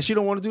saying? And she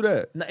don't want to do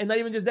that. And not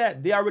even just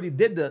that. They already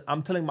did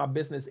I'm telling my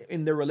business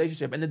in their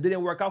relationship, and it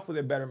didn't work out for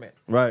their betterment.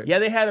 Right. Yeah,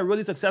 they had a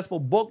really successful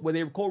book where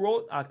they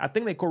co-wrote. I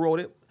think they co-wrote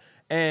it,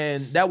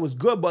 and that was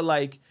good. But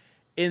like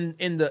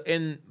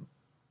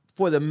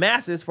for the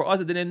masses, for us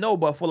that didn't know,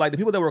 but for like the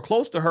people that were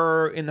close to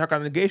her in her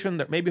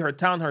congregation, maybe her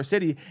town, her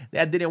city,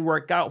 that didn't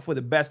work out for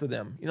the best of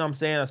them. You know what I'm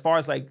saying? As far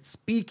as like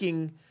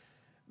speaking,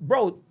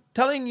 bro,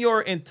 telling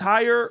your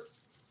entire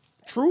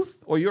truth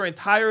or your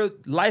entire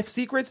life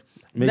secrets.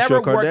 Make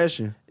sure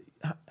Kardashian.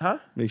 Huh?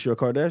 Make sure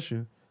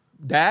Kardashian.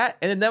 That,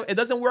 and it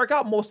doesn't work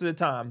out most of the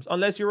times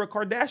unless you're a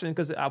Kardashian,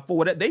 because for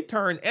what they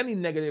turn any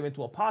negative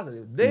into a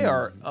positive. They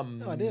are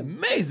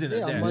amazing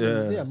at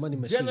that. They are money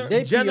machine.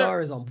 Their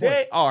PR is on point.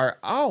 They are.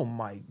 Oh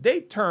my!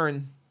 They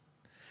turn.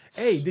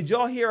 Hey, did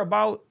y'all hear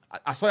about?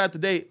 I saw that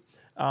today.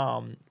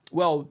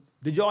 Well,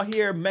 did y'all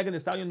hear Megan Thee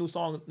Stallion new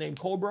song named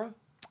Cobra?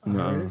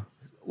 No.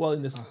 Well,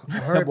 in this, I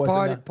heard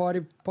party.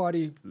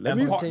 Let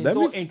me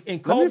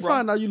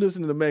find out you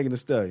listen to Megan Thee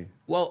Stallion.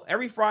 Well,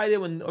 every Friday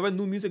when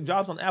new music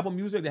drops on Apple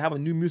Music, they have a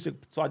new music.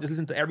 So I just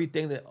listen to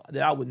everything that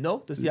I would know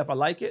to see if I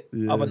like it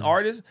of an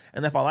artist.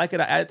 And if I like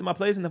it, I add it to my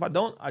playlist. And if I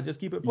don't, I just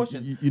keep it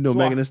pushing. You know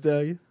Megan Thee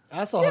Stallion?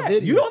 I saw her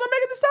video. You don't know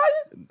Megan Thee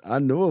Stallion? I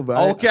know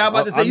about it. Okay, I'm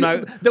about to say,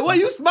 the way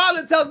you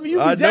smiling tells me you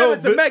be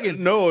jamming to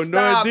Megan. No,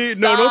 indeed.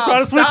 No, don't try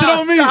to switch it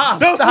on me.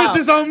 Don't switch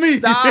this on me.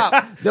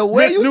 Stop. The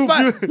way you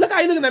smile. Look how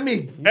you looking at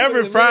me.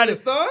 Every Friday.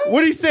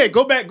 What he said?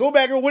 Go back.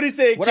 What he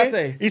said? What I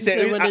say? He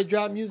said when they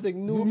drop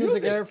new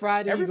music every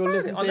Friday, you go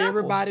listen to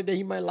everybody that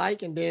he might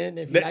like, and then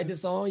if you like the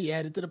song, you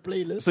add it to the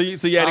playlist.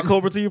 So you added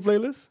Cobra to your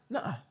playlist?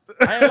 Nah,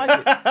 I ain't like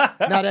it.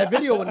 Now that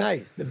video was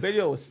nice. The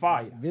video was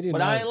fire,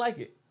 but I ain't like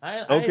it.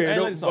 I like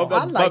the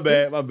song. My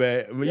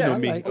bad. You know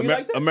me,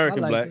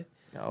 American Black. Okay.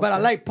 But I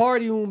like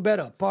Party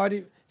better.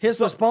 Party. His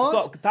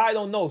response. So Ty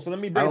don't know. So let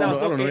me break it down.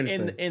 So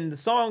in the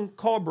song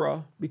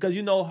Cobra, because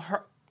you know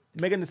her,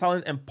 Megan Thee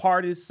Stallion and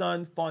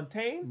Pardison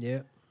Fountaine.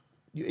 Yeah.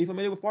 You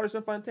familiar with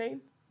Pardison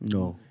Fountaine?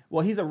 No.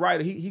 Well, he's a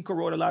writer. He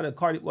co-wrote a lot of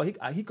Cardi. Well,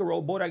 he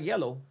co-wrote Bodak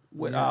Yellow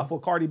with for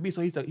Cardi B.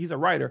 So he's a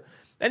writer.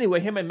 Anyway,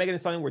 him and Megan Thee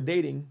Stallion were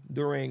dating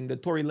during the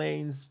Tory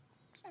Lanez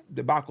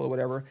debacle or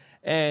whatever.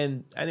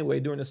 And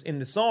anyway, in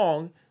the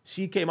song,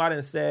 she came out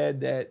and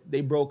said that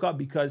they broke up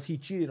because he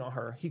cheated on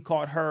her.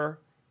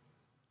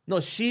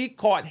 She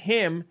caught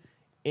him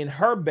in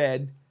her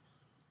bed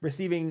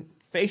receiving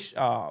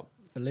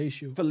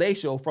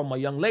fellatio from a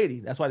young lady.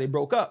 That's why they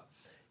broke up.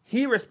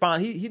 He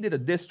did a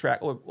diss track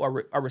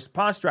or a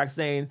response track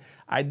saying,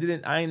 I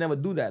ain't never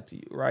do that to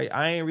you, right?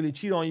 I ain't really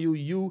cheat on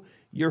you.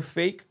 You're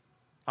fake.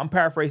 I'm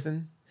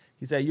paraphrasing.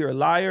 He said, you're a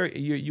liar.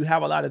 You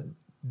have a lot of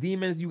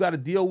demons you got to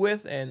deal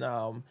with, and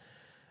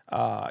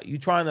you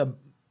trying to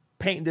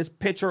paint this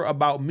picture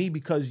about me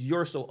because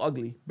you're so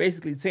ugly.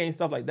 Basically saying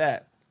stuff like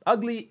that.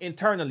 Ugly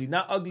internally,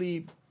 not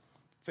ugly,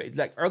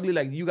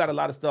 like you got a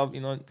lot of stuff, you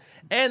know.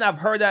 And I've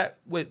heard that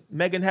with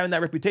Megan having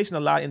that reputation a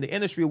lot in the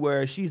industry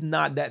where she's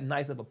not that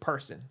nice of a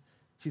person.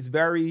 She's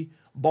very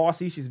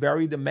bossy. She's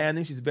very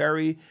demanding.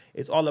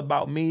 It's all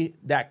about me,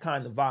 that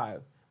kind of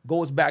vibe.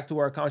 Goes back to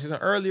our conversation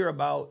earlier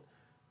about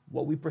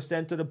what we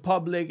present to the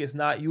public is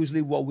not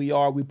usually what we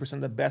are. We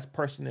present the best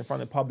person in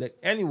front of the public.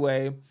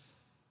 Anyway,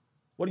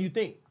 what do you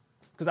think?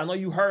 Because I know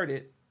you heard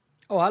it.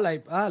 Oh, I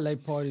like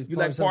Party. You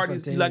like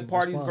Parties? You like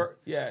Parties?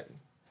 Yeah.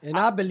 And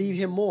I believe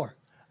him more.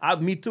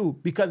 Me too.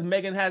 Because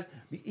Megan has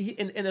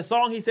in the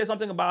song he said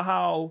something about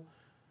how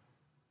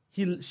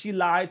she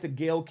lied to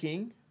Gayle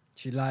King.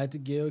 She lied to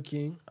Gayle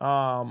King.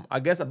 I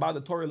guess about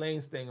the Tory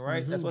Lanez thing,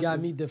 right? Mm-hmm.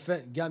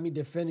 That's got me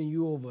defending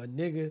you over a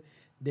nigga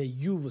that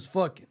you was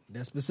fucking.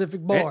 That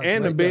specific bar.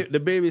 And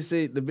the baby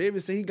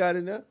said he got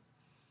in there.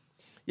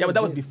 Yeah, but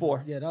that was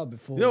before. Yeah, that was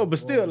before. You know, but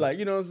still, like,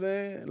 you know what I'm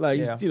saying? Like,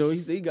 he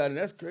said he got in.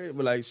 That's crazy.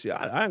 But like, shit,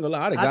 I ain't gonna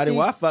lie. I'd have got it.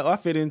 Well, I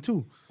fit in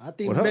too. I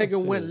think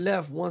Megan went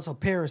left once her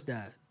parents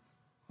died.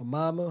 Her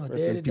mama, her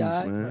daddy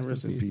died. Man.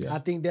 Rest in peace. I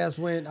think that's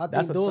when. I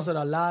think those are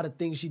a lot of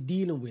things she's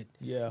dealing with.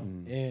 Yeah.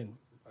 And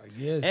I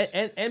guess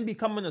and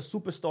becoming a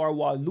superstar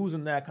while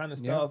losing that kind of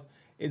stuff,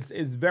 it's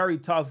very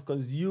tough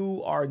because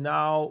you are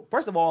now.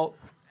 First of all,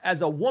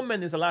 as a woman,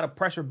 there's a lot of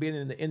pressure being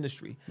in the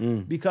industry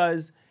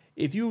because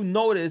if you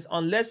notice,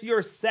 unless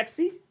you're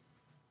sexy,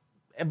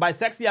 and by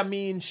sexy I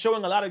mean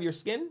showing a lot of your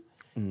skin,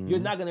 you're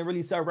not gonna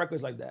really sell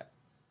records like that.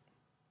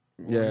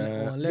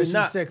 Yeah, unless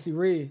you're sexy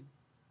red.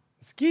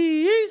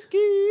 Ski.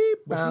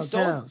 Pound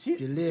town.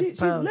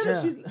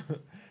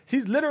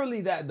 She's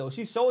literally that though.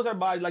 She shows her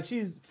body like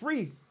she's free.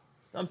 You know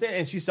what I'm saying,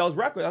 and she sells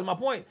records. That's my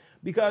point.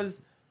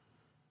 Because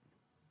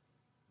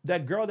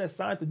that girl that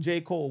signed to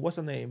J. Cole, what's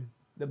her name?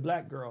 The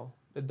black girl,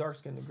 the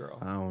dark-skinned girl.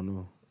 I don't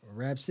know.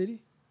 Rhapsody?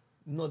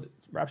 No,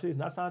 Rhapsody is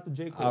not signed to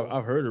J. Cole.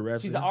 I've heard of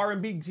Rhapsody. She's an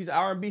R&B. She's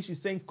R&B. She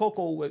sings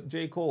Coco with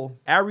J. Cole.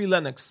 Ari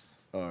Lennox.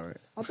 All right.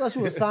 I thought she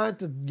was signed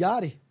to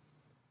Gotti.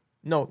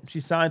 No, she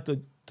signed to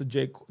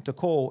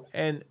Cole.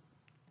 And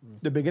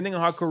the beginning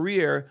of her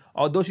career,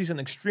 although she's an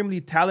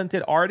extremely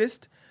talented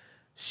artist,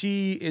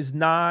 she is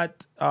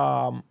not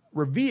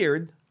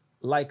revered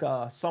like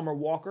a Summer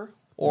Walker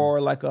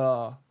or like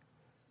the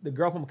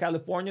girl from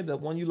California, the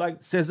one you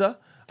like, SZA.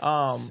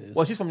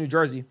 Well, she's from New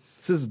Jersey.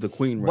 SZA's the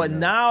queen right now. But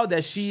now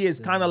that she is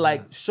kind of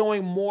like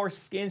showing more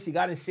skin, she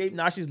got in shape.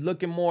 Now she's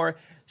looking more,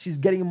 she's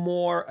getting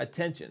more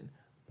attention.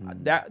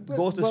 That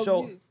goes to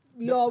show.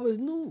 We always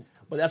knew.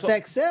 But that's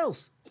sex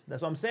sells.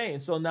 That's what I'm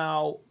saying. So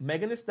now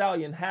Megan Thee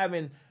Stallion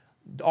gotten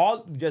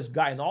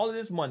all of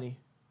this money,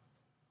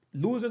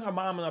 losing her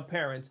mom and her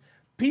parents,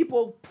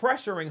 people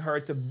pressuring her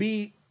to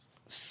be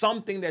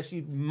something that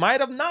she might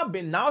have not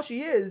been. Now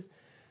she is.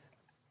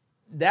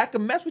 That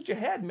can mess with your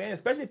head, man.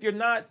 Especially if you're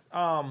not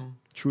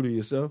true to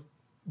yourself.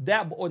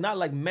 that, or not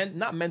like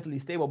not mentally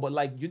stable, but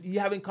like you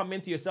haven't come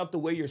into yourself to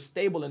where you're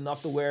stable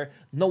enough to where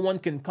no one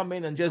can come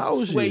in and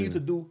just sway you to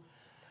do.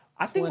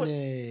 I think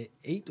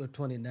 28 or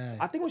 29.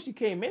 I think when she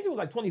came in, she was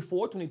like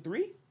 24,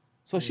 23.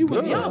 So she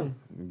was young.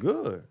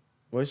 Good.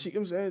 Well,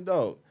 I'm saying,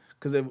 dog.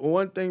 Because if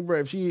one thing, bro,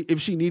 if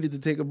she needed to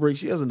take a break,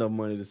 she has enough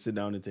money to sit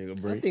down and take a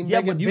break. Yeah,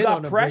 but you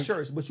got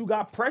pressures. But you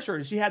got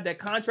pressures. She had that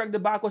contract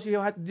debacle she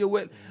had to deal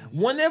with.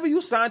 Whenever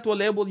you sign to a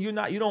label, you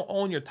don't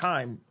own your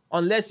time.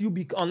 Unless you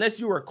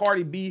were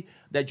Cardi B,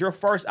 that your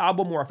first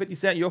album, or 50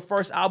 Cent, your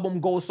first album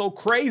goes so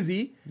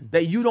crazy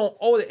that you don't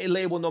owe a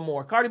label no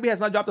more. Cardi B has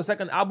not dropped a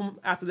second album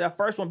after that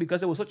first one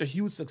because it was such a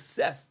huge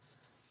success.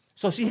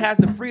 So she has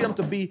the freedom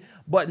to be,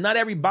 but not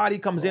everybody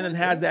comes in and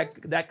has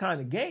that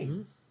kind of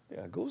game.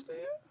 Yeah, goes there.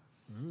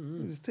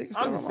 Just take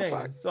I'm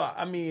saying. So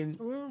I mean,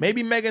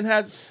 maybe Megan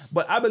has,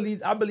 but I believe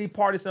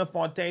Pardison and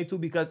Fountaine too,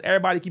 because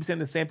everybody keeps saying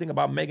the same thing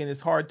about Megan.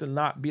 It's hard to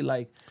not be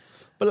like.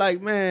 But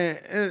like, man,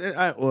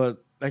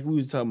 like we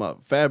was talking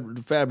about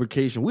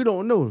fabrication, we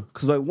don't know,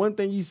 because like one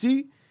thing you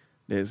see,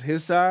 there's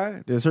his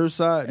side, there's her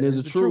side, and there's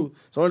the truth.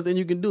 So the only thing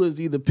you can do is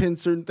either pin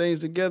certain things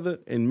together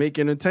and make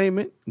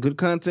entertainment, good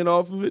content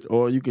off of it,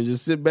 or you can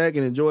just sit back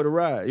and enjoy the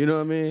ride. You know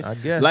what I mean? I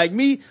guess. Like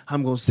me,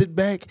 I'm gonna sit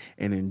back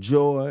and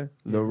enjoy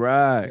the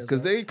ride,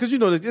 because you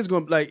know it's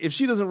gonna, like, if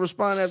she doesn't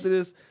respond after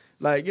this,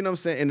 like, you know what I'm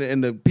saying,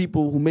 and the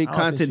people who make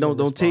content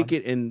don't take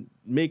it and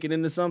make it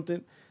into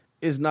something,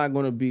 it's not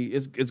gonna be.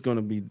 It's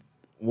gonna be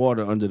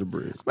water under the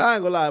bridge. But I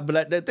ain't gonna lie,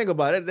 but think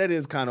about it, that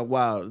is kind of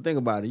wild. Think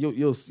about it.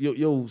 Your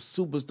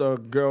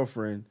superstar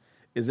girlfriend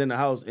is in the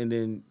house, and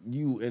then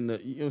you know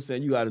what I'm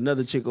saying, you got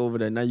another chick over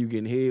there, now you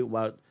getting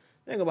head.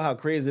 Think about how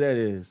crazy that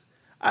is.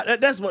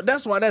 That's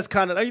why that's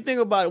kind of, you think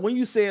about it, when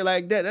you say it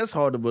like that, that's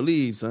hard to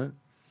believe, son.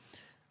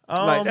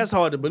 Like, that's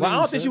hard to believe. Well, I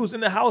don't think she was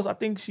in the house. I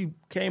think she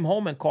came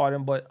home and caught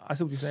him, but I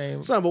see what you're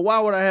saying. Son, but why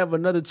would I have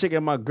another chick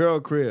at my girl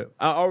crib?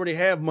 I already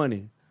have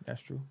money.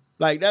 That's true.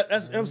 Like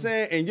that's what I'm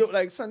saying, and you're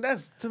like, son,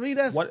 that's, to me,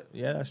 that's what.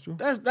 Yeah, that's true.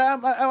 I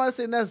want to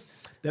say that's.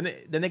 Then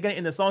again,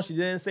 in the song, she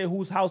didn't say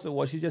whose house it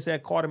was. She just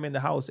said caught him in the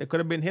house. It could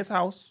have been his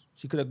house.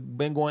 She could have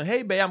been going,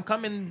 "Hey, babe, I'm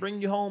coming,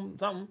 bring you home,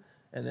 something,"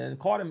 and then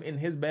caught him in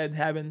his bed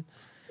having.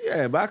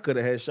 Yeah, but I could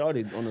have had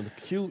Shawty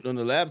on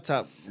the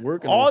laptop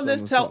working. All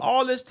this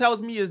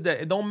tells me is that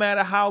it don't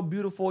matter how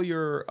beautiful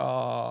your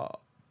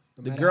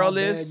the girl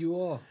is. Bad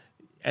you are.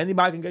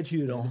 Anybody can get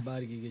cheated on.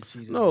 Anybody can get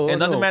cheated on. No, it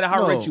doesn't matter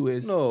how rich you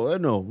is.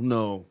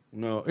 No.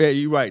 Yeah,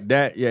 you're right.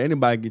 That, yeah,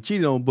 anybody can get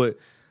cheated on, but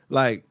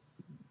like,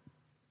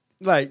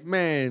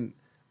 man,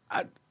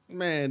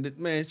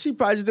 she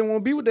probably just didn't want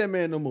to be with that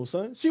man no more,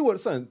 son.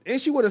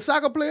 Ain't she with a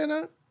soccer player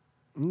now?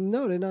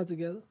 No, they're not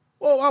together.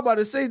 Well, I'm about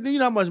to say, do you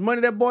know how much money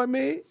that boy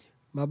made?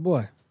 My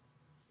boy,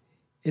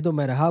 it don't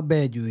matter how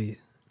bad you is.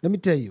 Let me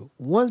tell you,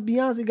 once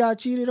Beyonce got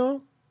cheated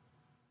on,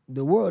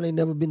 the world ain't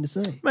never been the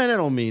same. Man, that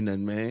don't mean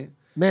nothing, man.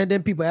 Man,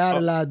 them people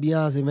idolize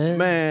Beyonce, man.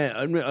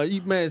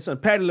 Man, son,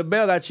 Patti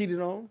LaBelle got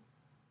cheated on.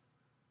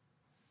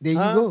 There you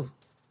go.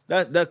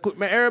 That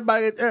man,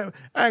 everybody. I ain't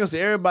gonna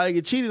say everybody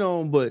get cheated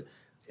on, but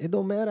it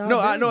don't matter.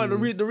 I know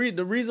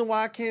the reason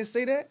why I can't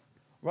say that,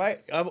 right?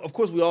 Of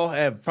course, we all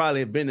have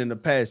probably been in the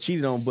past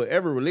cheated on, but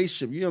every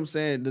relationship, you know what I'm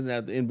saying, doesn't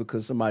have to end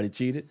because somebody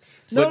cheated.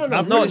 No.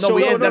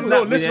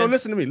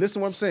 Listen to me. Listen to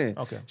what I'm saying.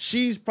 Okay.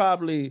 She's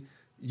probably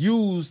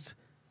used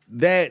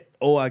that,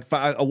 or if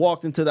I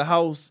walked into the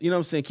house, you know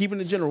what I'm saying,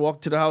 keeping it general,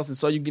 walked to the house and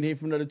saw you getting hit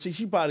from another chick,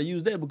 she probably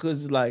used that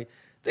because it's like,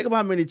 think about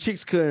how many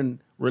chicks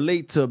couldn't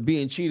relate to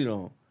being cheated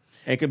on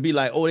and can be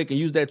like, oh, they can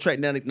use that track,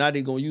 now they're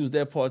going to use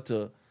that part to,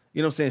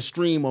 you know what I'm saying,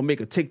 stream or make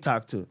a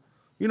TikTok to.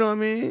 You know what I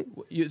mean?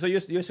 So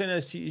you're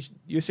saying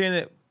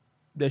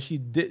that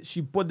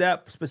she put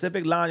that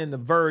specific line in the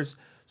verse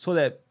so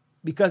that,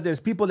 because there's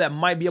people that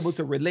might be able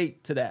to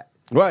relate to that.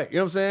 Right, you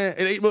know what I'm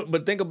saying?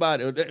 But think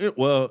about it.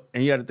 Well,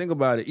 and you got to think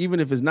about it.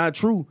 Even if it's not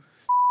true,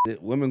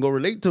 women go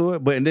relate to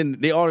it, and then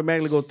they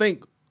automatically go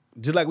think,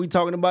 just like we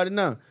talking about it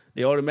now,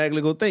 they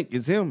automatically go think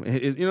it's him.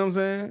 You know what I'm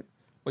saying?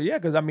 Well, yeah,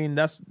 because I mean,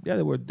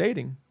 they were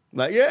dating.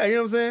 Like, yeah, you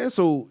know what I'm saying?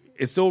 So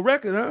it's still a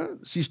record, huh?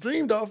 She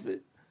streamed off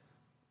it.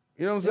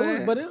 You know what I'm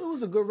saying? But it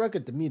was a good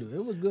record to me, though.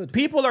 It was good.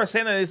 People are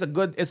saying that it's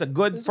a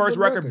good first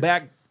record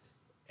back,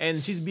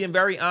 and she's being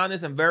very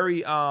honest and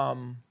very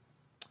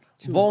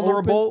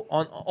vulnerable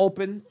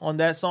open on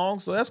that song,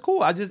 so that's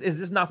cool. It's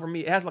just not for me.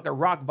 It has like a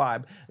rock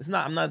vibe. It's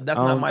not. I'm not. That's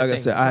not my thing. Like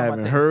I said, I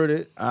haven't heard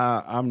it.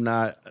 I'm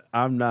not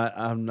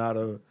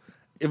a.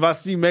 If I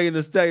see Megan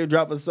Thee Stallion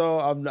drop a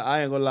song,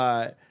 I ain't gonna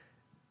lie.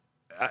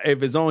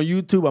 If it's on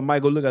YouTube, I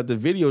might go look at the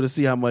video to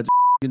see how much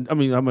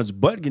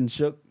butt getting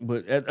shook.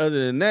 But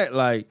other than that,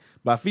 like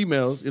by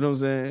females, you know what I'm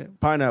saying,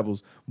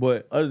 pineapples.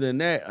 But other than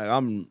that,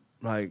 I'm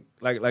like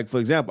for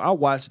example, I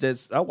watched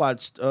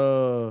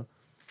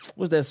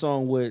what's that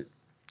song with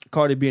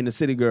Cardi B and the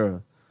City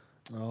Girl?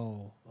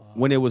 Oh,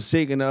 when it was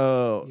shaking.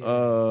 Yeah,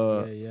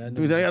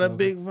 They got a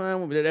big fine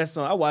woman. That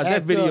song. I watched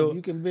that video. Up.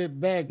 You can be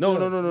back. No.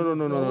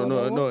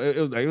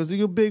 It was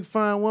a big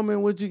fine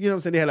woman. What you know what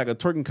I'm saying? They had like a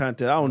twerking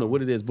contest. I don't know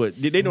what it is, but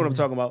they know what I'm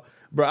talking about.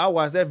 Bro, I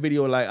watched that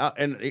video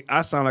and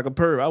I sound like a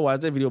perv. I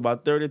watched that video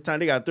about 30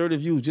 times. They got 30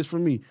 views just for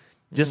me,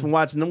 just from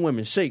watching them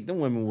women shake. Them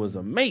women was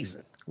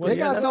amazing. Well, they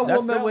got some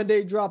women when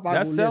they drop.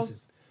 I will listen.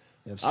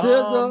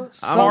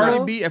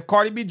 If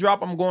Cardi B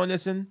drop, I'm going to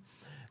listen.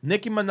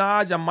 Nicki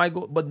Minaj, I might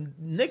go, but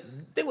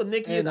thing with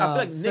Nicki is I feel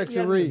like Nicki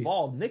hasn't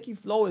evolved. Nicki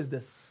flow is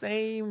the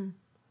same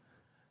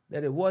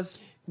that it was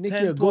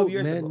 10, 12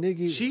 years ago.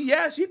 Nicki, she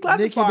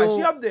classified.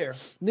 She up there.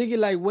 Nicki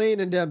like Wayne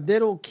and them. They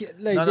don't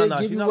like. No.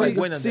 She's not like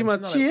Wayne and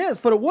them. She is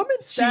for the woman.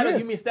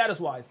 Status, you mean status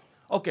wise?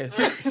 Okay,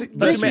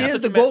 Nicki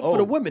is the GOAT for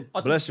the women.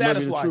 Bless you,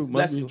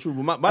 must be the truth.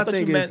 But my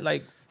thing is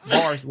like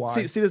bars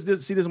wise. See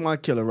this one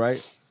killer,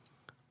 right?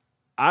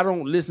 I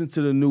don't listen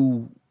to the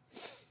new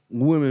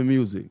women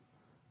music.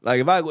 Like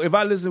if I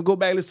go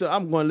back listen,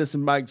 I'm going to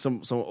listen like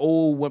some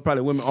old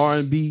probably women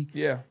R&B.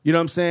 Yeah, you know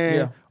what I'm saying?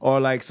 Yeah. Or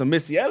like some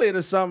Missy Elliott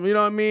or something. You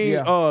know what I mean?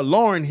 Yeah.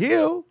 Lauryn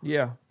Hill.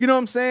 Yeah, you know what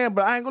I'm saying?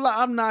 But I ain't gonna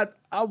lie,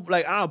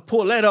 I'll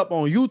pull that up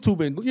on YouTube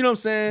and you know what I'm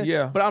saying?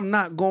 Yeah. But I'm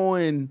not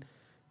going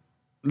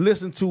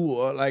listen to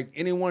like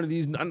any one of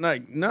these. I'm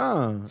like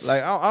nah.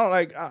 Like I don't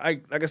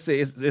like I said,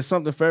 it's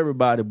something for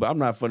everybody, but I'm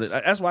not for it.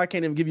 That's why I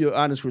can't even give you an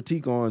honest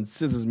critique on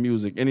SZA's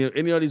music, any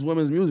of these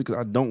women's music,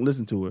 because I don't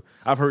listen to it.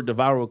 I've heard the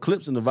viral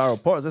clips and the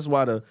viral parts. That's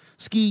why the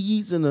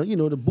ski yeets and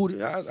the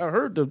booty. I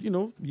heard the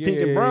pink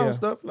and brown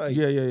stuff. Like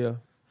yeah.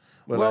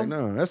 But like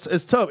no,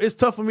 it's tough. It's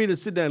tough for me to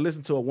sit there and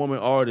listen to a woman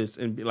artist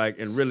and be like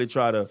and really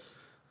try to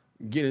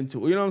get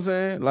into it. You know what I'm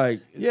saying?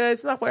 Like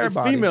it's not for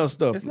everybody. It's female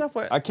stuff. It's not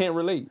for. I can't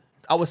relate.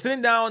 I was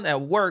sitting down at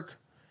work,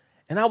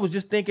 and I was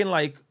just thinking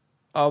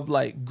of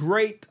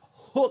great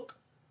hook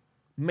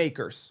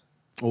makers.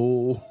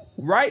 Oh,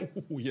 right?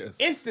 Yes.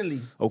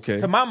 Instantly,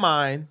 okay. To my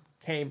mind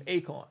came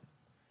Akon.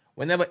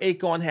 Whenever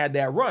Akon had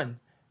that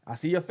run, I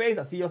see your face.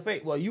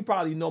 Well, you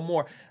probably know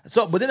more.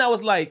 So, but then I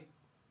was like,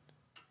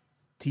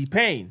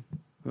 T-Pain,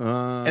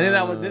 and then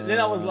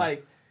I was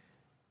like,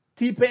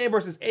 T-Pain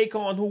versus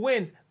Akon, who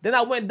wins? Then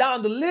I went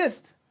down the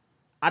list.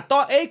 I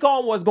thought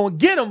Akon was gonna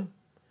get him,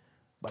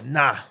 but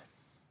nah.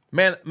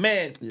 Man,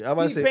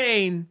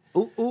 T-Pain.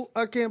 Ooh,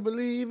 I can't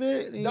believe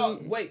it. No,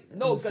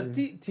 because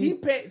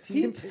T-Pain,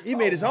 he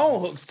made his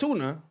own hooks too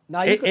now.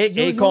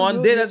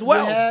 Akon did as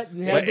well.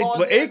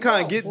 But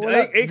Akon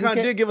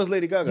did give us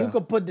Lady Gaga. You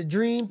could put the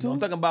Dream too. No, I'm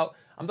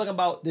talking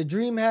about the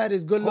Dream had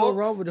his good little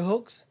run with the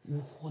hooks.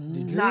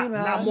 Not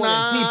more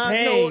than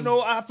T-Pain. No,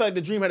 I feel like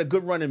the Dream had a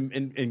good run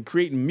in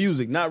creating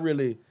music, not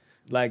really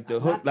like the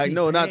hook. Like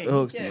no, not the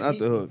hooks, not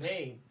the hooks.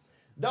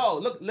 No,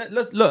 look.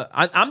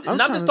 I'm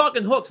just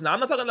talking hooks now. I'm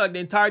not talking like the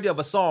entirety of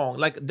a song,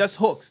 like just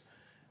hooks.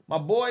 My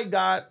boy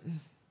got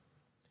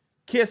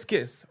Kiss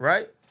Kiss,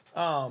 right?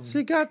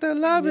 She got that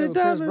love it,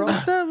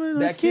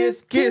 that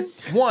Kiss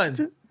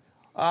one.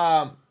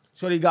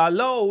 Shorty got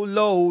low.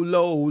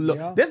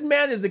 Yeah. This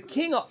man is the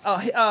king of.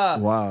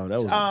 Wow,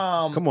 that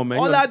was. Come on, man.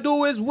 All I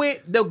do is win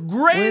the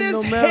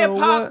greatest hip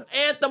hop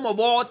anthem of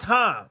all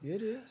time.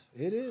 It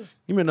is.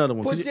 Give me another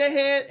one. Put your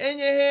hand in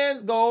your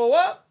hands, go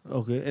up.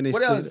 Okay, and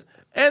what else?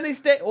 And they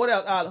stay. What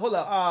else? Hold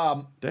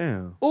up.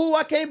 Damn. Ooh,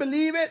 I can't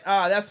believe it.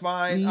 That's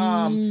fine.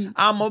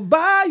 I'ma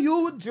buy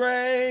you a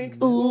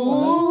drink.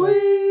 Ooh.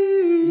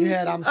 You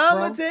had I'm sprung.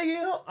 I'ma take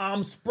you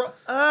home.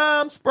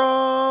 I'm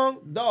sprung.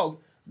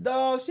 Dog.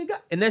 She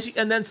got and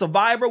then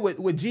Survivor with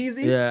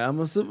Jeezy. Yeah, I'm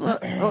a Survivor.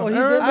 Rolling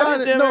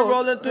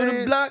through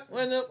the block.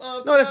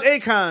 No, that's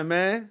Akon,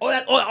 man.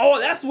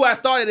 That's where I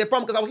started it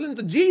from because I was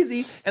listening to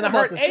Jeezy and I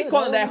heard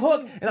Akon on that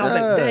hook and I was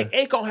like,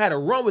 dang, Akon had a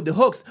run with the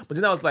hooks. But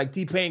then I was like,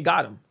 T-Pain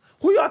got him.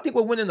 Who y'all think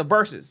would win in the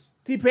verses?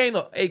 T-Pain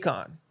or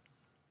Akon?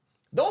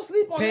 Don't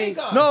sleep on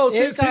Akon. No,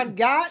 Akon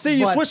got. See,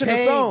 you switching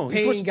the song.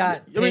 Pain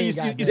got.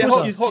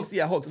 Hooks.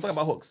 Yeah, hooks. I'm talking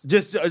about hooks.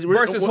 Just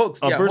versus hooks.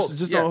 Yeah, versus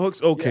just on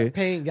hooks. Okay. Yeah,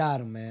 Pain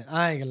got him, man.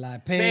 I ain't gonna lie.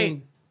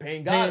 Pain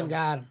got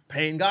him.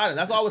 Pain got him.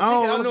 That's what I was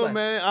thinking. I don't know,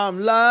 man.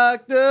 I'm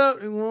locked up.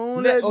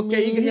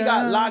 He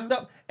got locked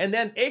up, and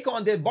then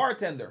Akon did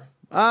Bartender.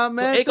 Man,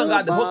 so Akon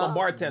got the hook on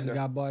Bartender. He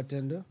got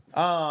Bartender.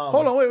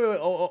 Hold on, wait.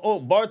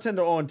 Oh,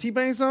 Bartender on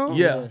T-Pain song?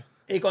 Yeah.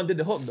 Akon did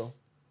the hook though.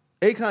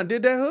 Akon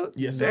did that hook?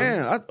 Yes, sir.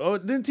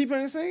 Damn. Didn't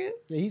T-Pain sing it?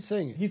 Yeah, he's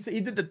singing. He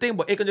did the thing,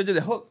 but Akon just did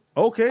the hook.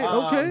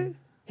 Okay.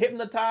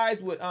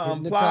 Hypnotized with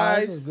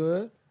Hypnotized was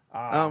good.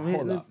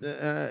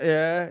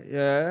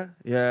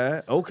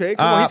 Yeah. Okay,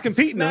 come on, he's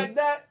competing now.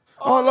 That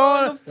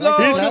Lord,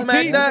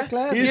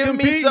 he's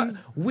competing.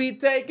 We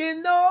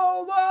taking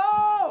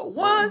over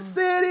one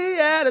city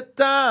at a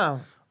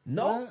time.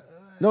 No,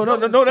 that's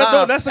a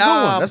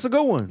good one. That's a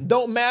good one.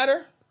 Don't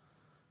matter.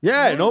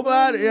 Yeah,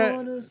 nobody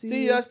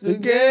see us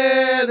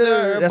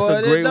together, that's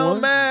but a great it don't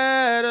one.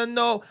 matter.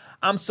 No,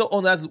 I'm so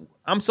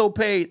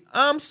paid.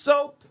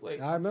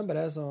 Wait. I remember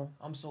that song.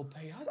 I'm so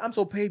paid. I'm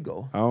so paid.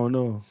 Go. I don't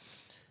know.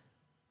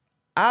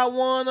 I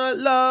wanna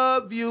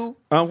love you.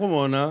 Come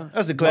on now.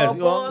 That's a classic.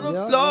 Up on the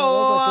Yeah, floor. that's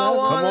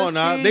a classic. Come on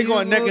now. See They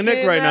going you neck and neck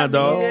looking right now, at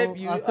dog. me if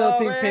you I still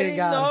think already Pay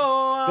got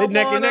know They I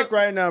neck and wanna- neck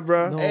right now,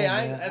 bro. No, Hey,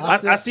 man.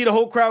 I see the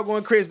whole crowd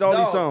going crazy to all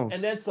these Dog, songs.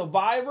 And then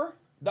Survivor,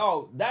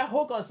 dog, that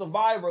hook on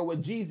Survivor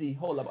with Jeezy.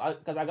 Hold up,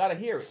 because I gotta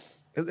hear it.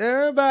 'Cause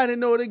everybody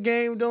know the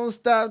game don't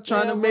stop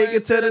trying to make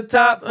it to the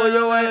top for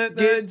your ass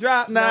get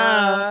dropped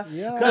now.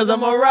 Yeah. Cause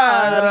I'm a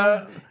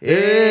rider.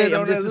 Hey,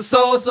 I'm just a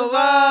soul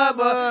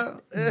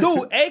survivor.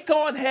 Dude,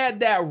 Akon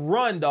had that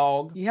run,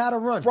 dog, He had a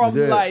run. from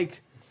did.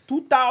 like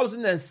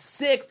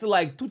 2006 to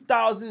like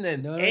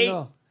 2008.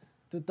 No.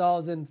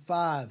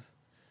 2005.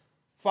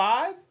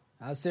 5?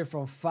 I said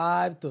from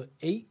 5 to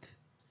 8.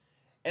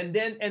 And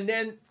then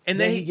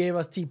Then he gave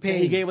us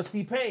T-Pain. He gave us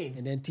T-Pain.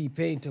 And then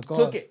T-Pain took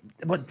Took it.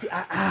 But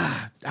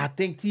I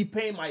think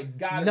T-Pain might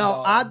got it. Now,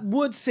 dog. I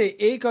would say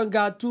Akon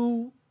got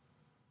two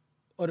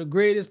of the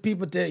greatest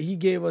people that he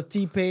gave us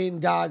T-Pain,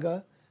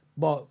 Gaga,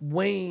 but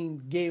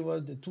Wayne gave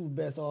us the two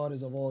best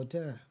artists of all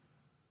time.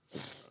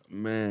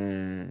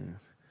 Man.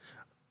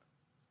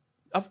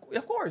 Of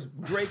course,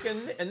 Drake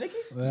and Nicki.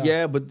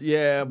 Yeah, but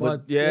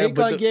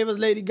Akon gave us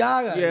Lady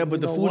Gaga. yeah,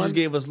 but the know, Fugees one-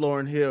 gave us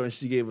Lauryn Hill, and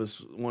she gave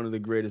us one of the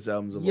greatest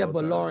albums of Yeah, all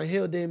but time. Lauryn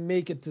Hill didn't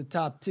make it to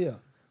top tier.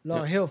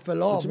 Lauryn Hill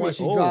fell off What you once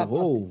she mean? dropped.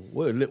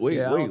 Wait,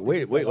 Yeah, I don't think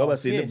she what fell am I off.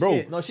 saying? She Bro,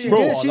 didn't- no, she She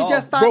didn't did. fall She off.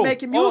 just started Bro.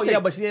 making Oh music. yeah,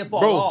 but she didn't fall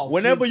bro, off.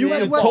 whenever She you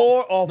didn't can fall-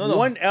 tour off No, no.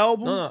 one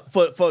album No,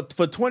 for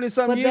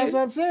 20-something But years, that's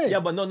what I'm saying. Yeah,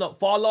 but no,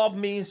 fall off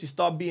means she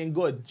stopped being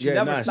good. She Yeah,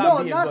 never nah, stopped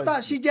no, being not good.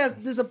 stop. She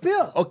just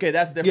disappeared. Okay,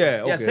 that's different.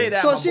 Yeah, Yeah, okay. say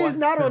that. So my she's boy.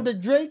 not on the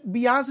Drake,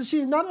 Beyonce.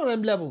 She's not on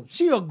them level.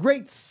 She a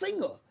great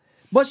singer,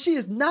 but she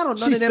is not on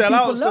none she of them sell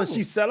people out. So level.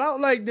 she sell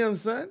out like them,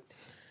 son.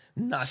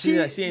 Nah,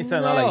 She- she ain't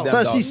selling no. out like that.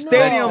 Son, dog. she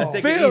stadium Let's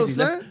take it filled,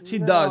 easy. son. She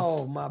No,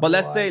 does. my But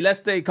let's boy.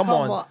 stay. Come Come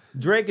on. on.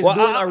 Drake is Well,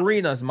 doing I-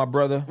 arenas, my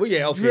brother. Well,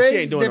 yeah, okay, Drake's she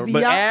ain't doing the it,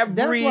 but Beyonce- that's what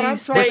I'm every trying but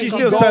to she's state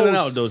still goes- selling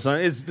out though, son.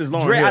 It's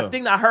Lauryn Drake, Hill. I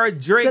think I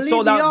heard Drake Celine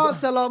sold Dion out.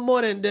 sell out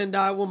more than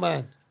that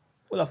woman.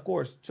 Well, of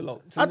course, chill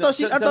out. I thought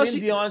she- Celine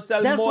Dion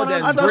sells That's more what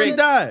than I'm- I thought she Drake.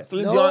 died.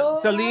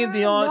 Celine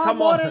Dion, not come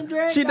more on. than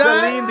Drake. She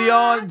died. Celine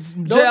Dion,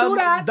 Don't do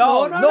that.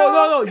 Dog.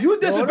 No. You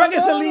disrespecting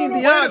No. Celine Wait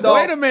Dion, a- dog.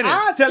 wait a minute.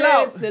 I Chill said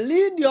out.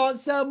 Celine Dion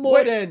sell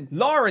more than.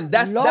 Lauren,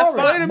 that's Lauren. fine.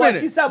 Wait a But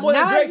minute. she said more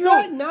than Not Drake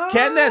Drake, too. no,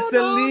 Can that no,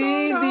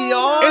 Celine no,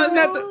 Dion?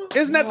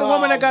 Isn't that the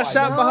woman that got Oh,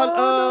 shot my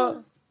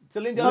behind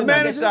Celine the Dion did not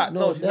get manager? shot.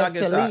 No, she's not that's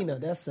getting Selena.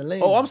 shot. That's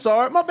Selena. Oh, I'm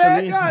sorry. My bad.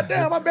 Celine- God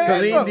damn, my bad.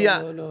 Celine Look.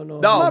 Dion.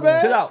 no. Dog, My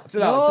bad. chill out.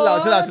 Chill out.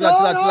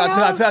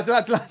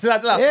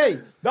 Hey,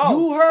 Dog.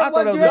 you I heard thought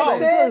what it was Drake the same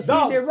said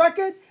person. in the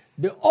record?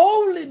 The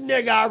only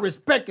nigga I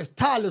respect is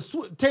Taylor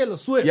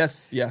Swift.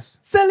 Yes.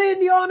 Celine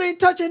Dion ain't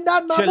touching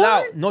that, my Chill boy.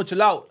 out. No,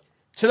 chill out.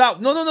 Chill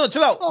out. No,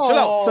 chill out. Chill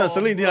out. Son,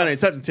 Celine Dion ain't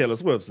touching Taylor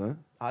Swift, son.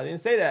 I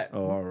didn't say that.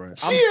 Oh, all right.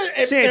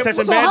 She ain't touching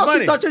so Bad how Bunny.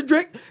 she touching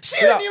Drake? She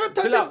Chill ain't out. even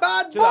Chill touching out.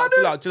 Bad Chill out.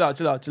 Bunny.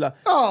 Chill out.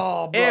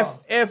 Oh, bro.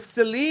 If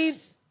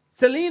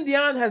Celine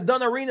Dion has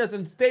done arenas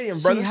and stadium,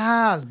 brother. She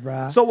has,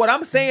 bruh. So what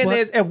I'm saying But-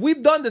 is, if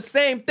we've done the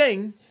same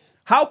thing,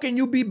 how can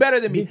you be better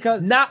than me?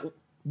 Because- not.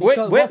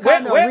 because what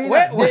kind of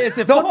arena? It's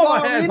a Don't hold football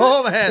my hand. arena? Don't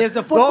hold my hand. It's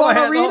a Don't hold football my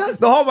hand. arenas?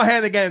 Don't hold my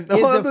hand again. Don't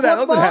Is do it that. Don't do that.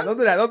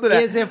 football? Don't do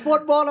that. Is it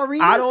football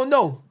arenas? I don't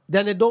know.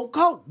 Then it don't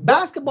count.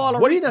 Basketball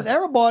what- arenas,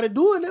 everybody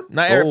doing them.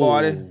 Not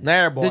everybody. Oh. Not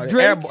everybody. The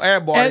Drake,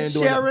 Everybody Ed ain't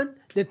doing it. Sheeran,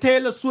 the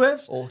Taylor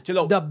Swift, Oh, chill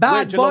out. the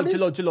Bad Bunny.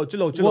 Chill out.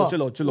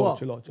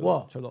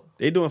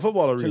 They doing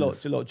football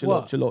arenas. Chill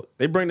out.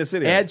 They bring the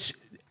city. Ed,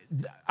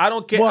 I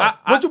don't care. What?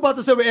 What you about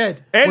to say with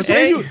Ed? Ed, What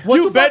hey, what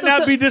you about better to not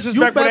say? be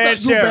disrespectful to Ed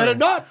You better Sheeran.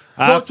 not.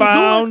 I What you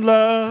found doing?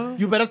 love.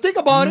 You better think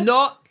about it.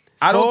 No,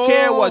 I don't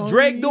care what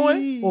Drake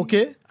doing.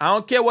 Okay. I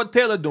don't care what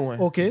Taylor doing.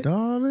 Okay.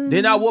 Darling.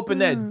 They're not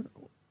whooping Ed.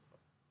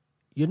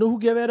 You know who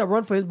gave Ed a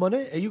run for his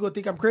money? And you gonna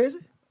think I'm crazy?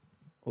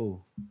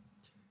 Oh,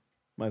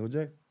 Michael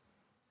Jackson.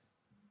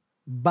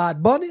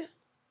 Bad Bunny.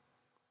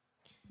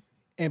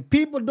 And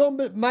people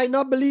might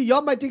not believe.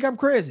 Y'all might think I'm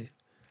crazy.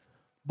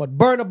 But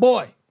Burna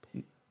Boy.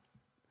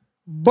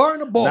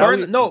 Burna Boy. Now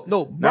we-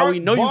 No. now we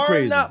know you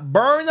crazy.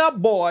 Burna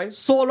Boy.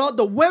 Sold out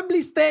the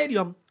Wembley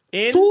Stadium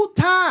In- 2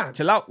 times.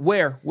 Chill out.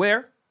 Where?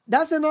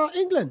 That's in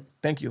England.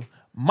 Thank you.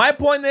 My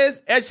point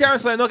is, Ed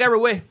Sheeran's playing Nook every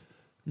way.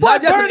 But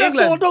Not just in Burna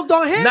England. sold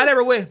out on him. Not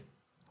every way.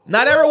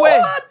 Not every way.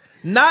 What?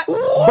 Not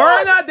What?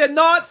 Burna did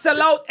not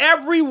sell out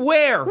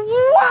everywhere.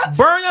 What?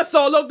 Burna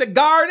sold out the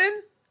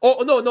Garden.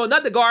 Oh no,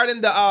 not the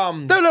Garden. The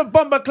The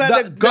bumper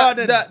clad the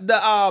garden.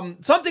 the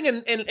something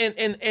in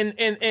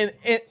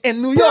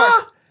New York.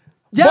 Bruh.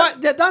 Yeah,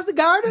 But- that's the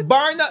Garden.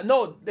 Barna,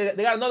 no, they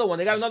got another one.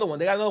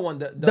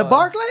 The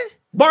Barclay?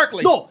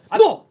 Barclay. No.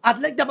 I'd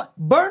like that.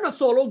 Burna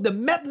Solo, the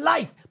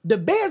MetLife, the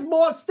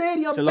baseball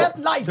stadium, Chill out.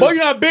 MetLife. Boy, you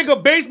know how big a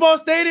baseball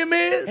stadium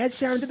is? Ed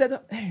Sheeran did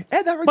that.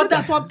 Ed already But did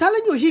that's that. what I'm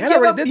telling you. He Ed gave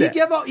already up. did He that.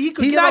 gave up. He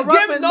could He's give not a run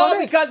for giving his no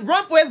money. because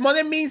run for his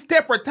money means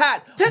tit for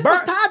tat. Tit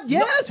for tat,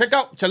 yes. No, check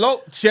out. Chill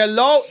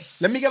out.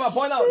 Let me get my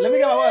point out.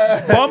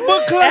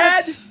 Bumper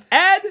clutch.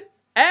 Ed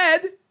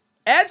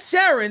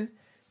Sheeran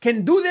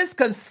can do this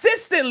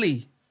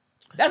consistently.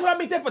 That's what I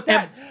mean tit for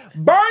tat.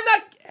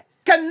 Burna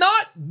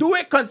cannot do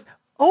it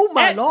Oh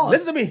my Lord!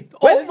 Listen to me.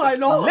 My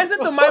Lord! Listen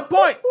to my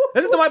point.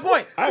 Listen to my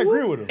point. I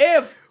agree with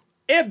him.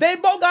 If they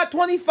both got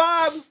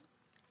 25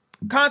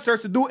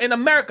 concerts to do in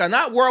America,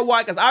 not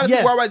worldwide, because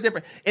obviously worldwide is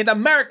different. In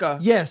America,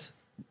 yes.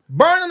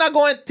 Burner not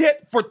going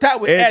tit for tat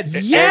with Ed.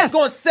 Yes. Ed's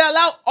going to sell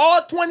out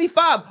all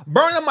 25.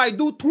 Burner might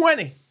do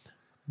 20.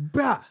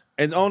 Bruh.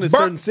 And only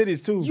certain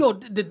cities too. Yo,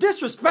 the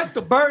disrespect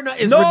to Burner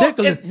is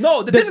ridiculous.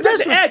 The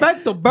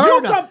disrespect to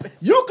Burner.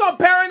 You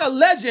comparing a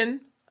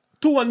legend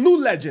to a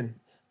new legend.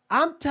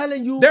 I'm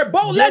telling you. They're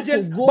both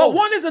legends, but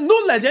one is a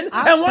new legend,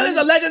 and one is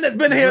a legend that's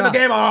been here in the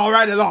game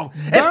already long.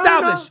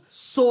 Established.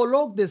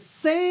 Solo the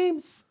same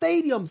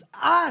stadiums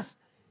as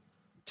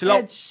Chill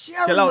out.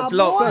 Chill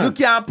out. You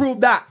can't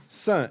prove that.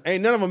 Son,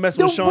 ain't none of them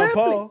messing with Sean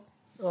Paul.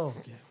 Oh,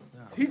 okay.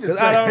 Because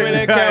I don't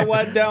really care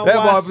what them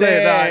want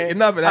say.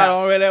 Enough of that. I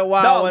don't really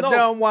want what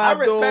them want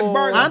to do.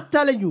 I'm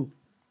telling you.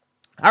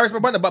 I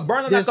respect Burner, but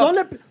Burner There's not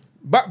only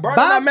Bad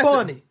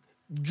Bunny,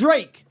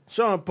 Drake,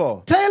 Sean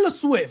Paul, Taylor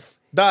Swift,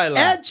 Dylan,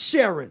 Ed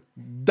Sheeran,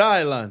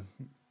 Dylan.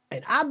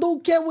 And I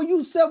don't care what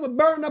you said with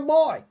Burner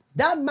Boy.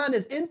 That man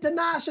is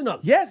international.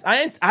 Yes,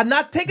 I'm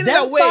not taking it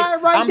away.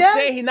 I'm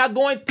saying he's not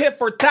going tit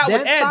for tat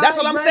with Ed. That's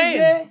what I'm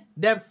saying.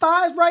 Them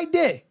five right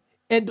there.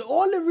 And the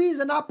only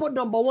reason I put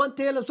number one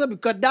Taylor Swift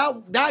because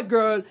that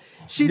girl,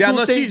 she's a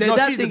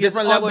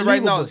different level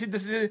right now.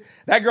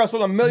 That girl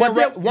sold 1 million.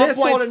 But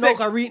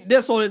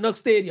they're sold in Nook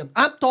Stadium.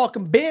 I'm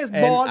talking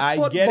baseball,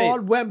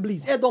 football,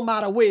 Wembley's. It don't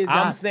matter where it's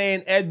at. I'm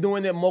saying Ed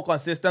doing it more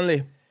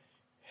consistently.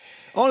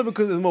 Only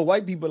because there's more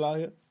white people out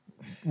here.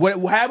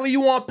 However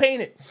you want to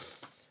paint it.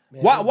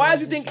 Man, why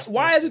do you think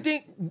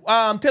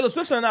Taylor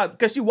Swift or not?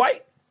 Because she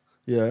white?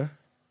 Yeah.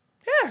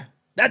 Yeah.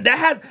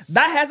 That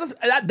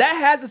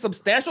has a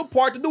substantial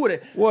part to do with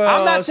it. Well,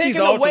 I'm not taking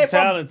she's away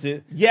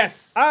talented.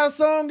 Yes. Our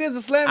song is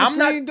a slamming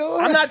screen door.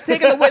 I'm not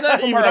taking away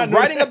nothing from her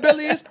writing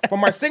abilities, from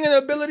her singing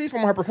abilities,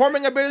 from her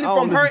performing abilities,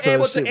 from her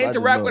able to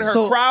interact with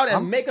her crowd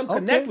and make them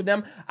connect with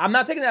them. I'm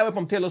not taking that away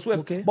from Taylor Swift.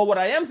 Okay. But what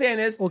I am saying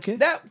is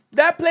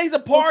that plays a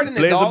part in it.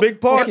 Plays a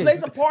big part. It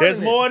plays a part. There's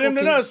more of them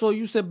than us. So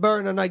you said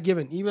Burner not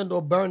giving, even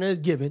though Burner is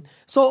giving.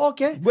 So what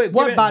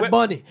Bad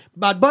Bunny?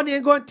 Bad Bunny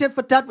ain't going tit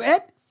for tat with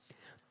Ed?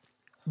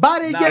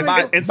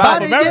 In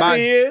South America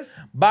he is.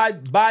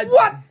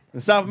 What?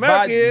 In South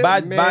America he is.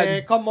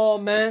 Man, come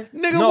on, man.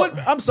 Nigga, what?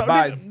 I'm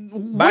sorry.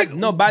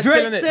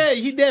 Drake said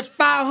he did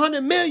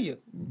 500 million.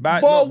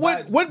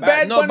 What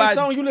Bad Bunny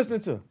song you listening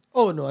to?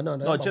 Oh,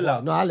 no. Chill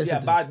out. No, I listen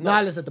to that.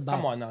 I listen to Bad.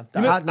 Come on now.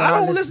 I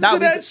don't listen to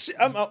that shit.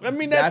 I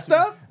mean that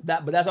stuff.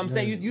 But that's what I'm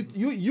saying.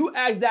 You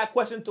asked that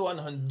question to an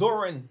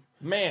Honduran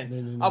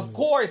man. Of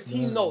course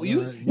he know.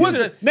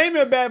 Name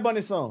me a Bad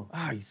Bunny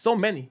ssong. So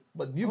many.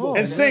 But you go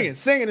and sing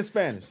it in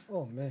Spanish.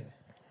 Oh man.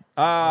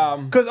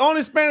 Because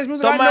only Spanish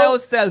music I know. Toma un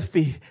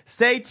selfie,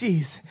 say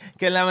cheese,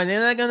 que la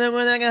mañana que no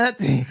me a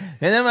ti,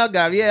 tenemos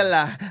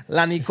Gabriela,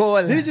 la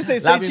Nicole, Did you just say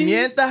la cheese?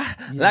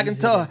 pimienta, la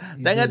canto.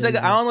 I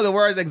don't know the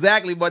words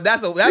exactly, but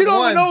that's You don't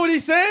one. even know what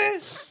he's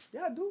saying?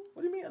 Yeah, I do.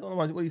 What do you mean? I don't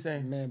know what he's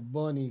saying. Man,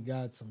 Bunny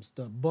got some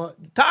stuff. But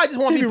Ty just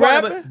want to be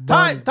private.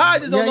 Ty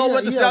just don't know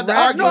when to start the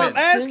argument. No, I'm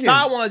asking.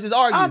 Ty want to just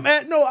argue. I'm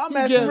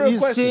asking real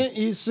questions.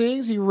 He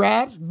sings, he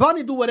raps.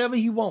 Bunny do whatever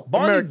he wants.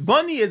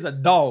 Bunny is a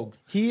dog.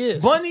 He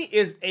is. Bunny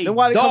is a dog. Then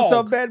why they call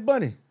himself Bad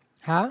Bunny?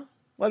 Huh?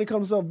 Why they call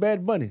himself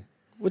Bad Bunny?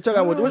 What y'all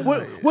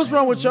got? What's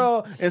wrong with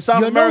y'all in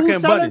South America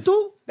and bunnies?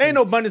 There ain't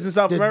no bunnies in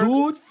South America. The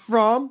dude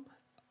from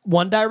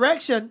One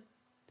Direction.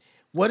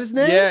 What his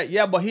name?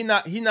 Yeah, but he.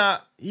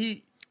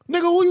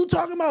 Nigga, who you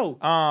talking about?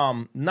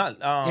 And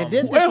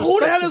who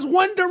the hell is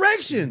One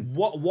Direction?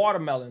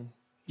 Watermelon.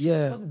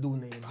 Yeah. What's the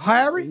dude name?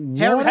 Harry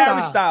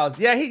Styles.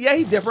 Yeah,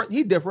 he different.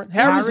 He different.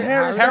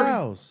 Harry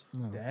Styles.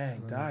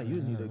 Dang, God,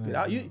 you need to get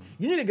out. You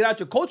need to get out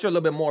your culture a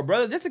little bit more,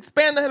 brother. Just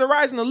expand the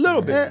horizon a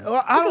little bit.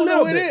 I don't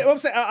know what it is. I'm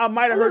saying I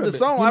might have heard the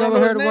song. I don't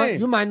know his name.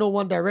 You might know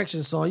One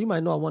Direction song. You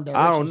might know One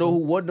Direction. I don't know who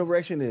One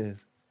Direction is.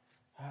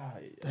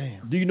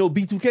 Damn. Do you know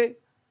B2K?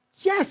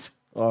 Yes.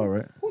 All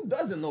right. Who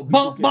doesn't know B2K?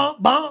 Bump,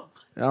 bump, bump.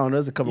 I don't know.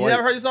 There's a couple. You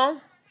never heard the song?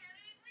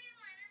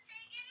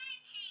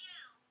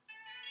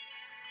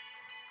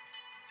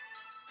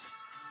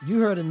 You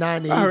heard a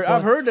 98.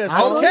 I've heard that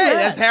song. Okay,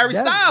 that's Harry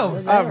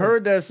Styles. I've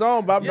heard that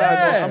song, but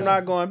I'm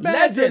not going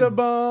back to the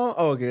bone.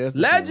 Okay, that's the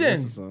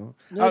Legend. Song.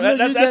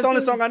 That's the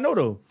only song I know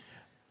though.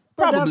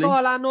 But that's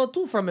all I know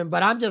too from him.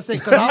 But I'm just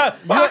saying.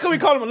 How can we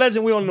call him a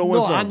legend? We only know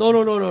one song.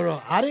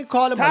 No. I didn't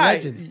call him a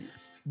legend.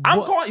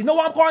 You know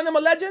why I'm calling him a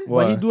legend?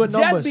 But he doing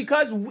numbers. Just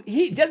because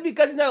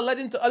he's not a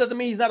legend to others doesn't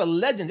mean he's not a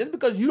legend. Just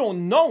because you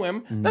don't know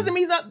him doesn't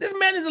mean he's not. This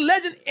man is a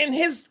legend in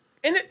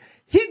it.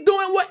 He's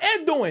doing what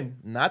Ed's doing,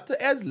 not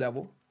to Ed's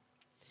level.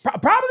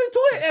 Probably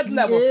to Ed's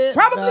level.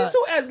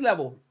 To Ed's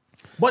level.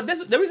 But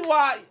the reason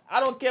why I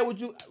don't care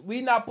what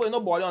we not putting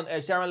nobody on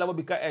Ed Sheeran level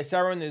because Ed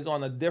Sheeran is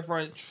on a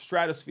different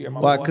stratosphere.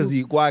 Why? Because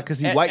he white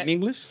in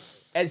English.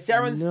 Ed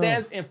Sheeran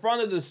stands in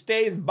front of the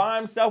stage by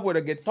himself with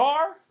a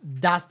guitar.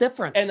 That's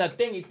different. And a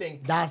thingy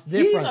thing. That's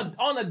different.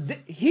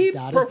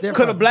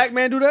 Could a black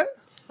man do that?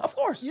 Of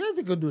course. Yeah,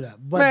 they could do that.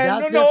 But Man,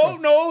 that's no.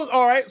 different.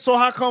 All right. So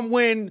how come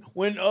when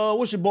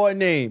what's your boy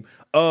name?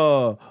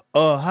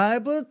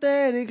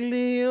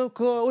 Hypothetically, of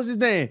course. What's his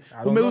name?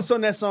 Who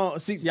sung that song?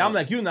 Yeah, I'm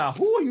like you now.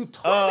 Who are you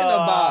talking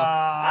about?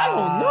 I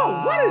don't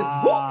know.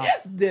 Who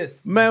is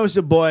this? Man, what's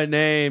your boy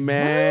name,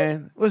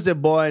 man? What's the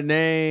boy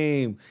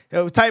name?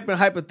 Type in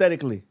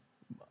hypothetically.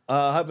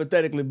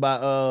 Hypothetically by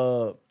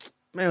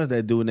man, what's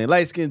that dude name?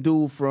 Light skinned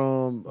dude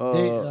from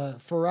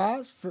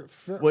Faraz?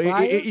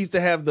 well, he used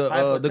to have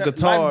the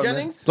guitar. Life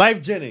Jennings?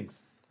 Life Jennings.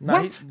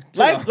 Nah,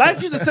 What?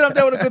 Life used to sit up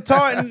there with a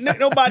guitar and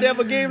nobody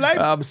ever gave Life.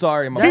 I'm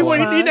sorry, my He boy.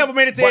 never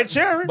made it to Ed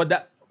Sheeran. But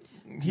that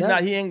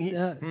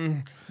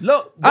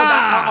Look, but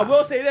I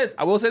will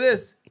say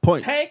this.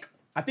 Point. Tank,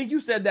 I think you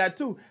said that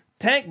too.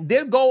 Tank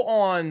did go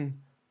on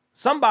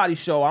somebody's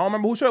show. I don't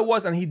remember whose show it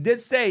was, and he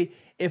did say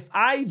if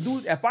I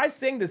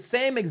sing the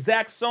same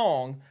exact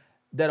song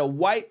that a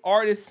white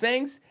artist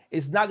sings,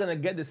 it's not gonna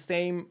get the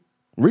same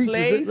Reach,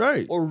 plays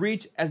right? or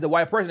reach as the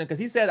white person. Because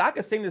he said I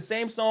could sing the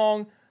same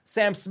song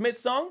Sam Smith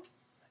sung,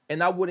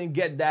 and I wouldn't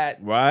get that.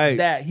 Right.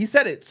 That he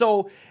said it.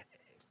 So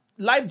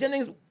Life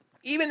Jennings,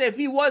 even if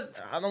he was,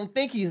 I don't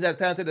think he's as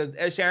talented as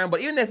Ed Sheeran,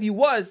 but even if he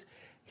was,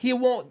 he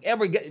won't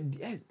ever get.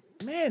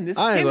 Man, this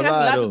skin has a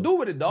lot to do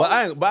with it, dog.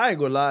 But I ain't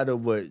gonna lie though.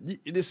 But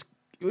this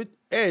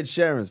Ed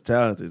Sheeran's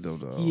talented though.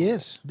 He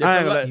is.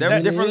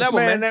 Different level,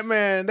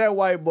 man. That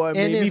white boy And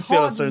made me it's feel a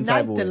hard certain not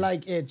type of to way.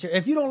 like Ed Sheeran.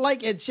 If you don't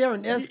like Ed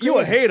Sheeran, that's You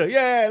a crazy. hater,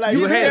 yeah. Like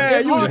You a hater. Yeah,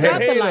 It's you a hard not to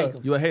hater. like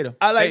him. You a hater.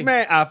 I like, Hey,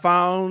 man. I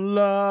found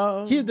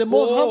love. He's the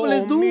most For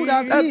humblest dude me.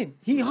 I've seen.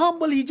 He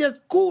humble. He just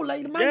cool.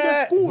 Like the man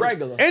just cool.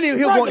 Regular. And he'll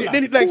go. Regular.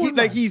 Then Cool,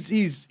 man.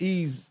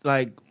 he's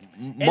like.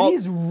 And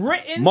he's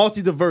written.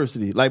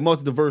 Multi-diversity, like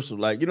multi-diversal.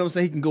 Like, you know what I'm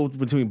saying? He can go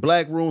between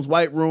black rooms,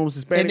 white rooms,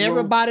 Hispanic And rooms.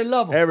 everybody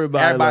love him.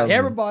 Everybody loves him.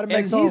 Everybody and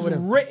makes he's songs with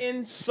him.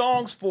 written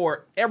songs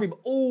for everybody.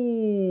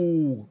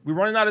 Ooh, we're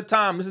running out of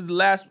time. This is the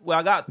last. Well,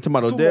 I got Talking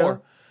about two Odell?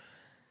 more.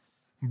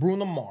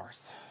 Bruno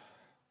Mars.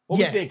 What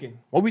Yeah.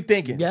 we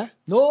thinking? Yeah.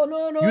 No.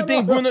 You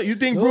think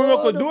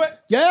Bruno could do it?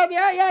 Yeah.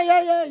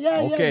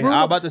 Okay, Bruno,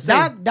 I'm about to say.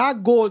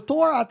 that gold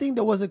tour. I think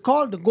that was it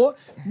called the gold.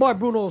 Boy,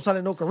 Bruno was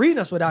selling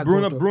ocarinas with that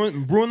Bruno gold tour.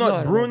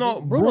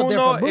 Bruno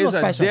different. is a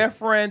special.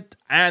 different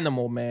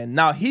animal, man.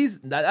 Now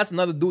that's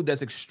another dude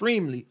that's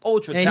extremely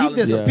ultra And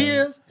talented. he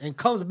disappears and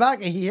comes back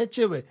and he hits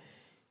you with.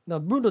 No,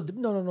 Bruno.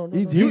 No.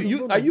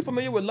 Are you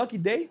familiar with Lucky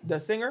Day, the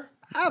singer?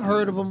 I've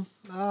heard of him.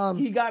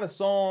 He got a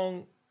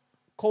song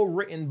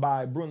co-written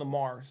by Bruno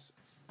Mars.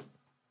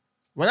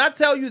 When I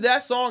tell you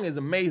that song is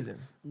amazing.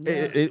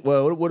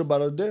 Well, what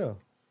about Adele?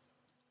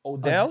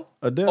 Odell?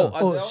 Adele.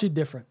 Oh, she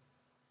different.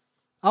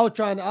 I was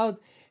trying to.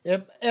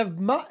 If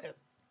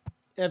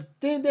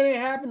things didn't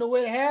happen the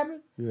way it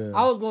happened,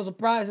 I was going to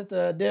surprise at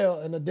the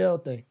Adele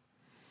thing.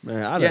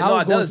 Man, I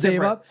was going to save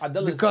different. up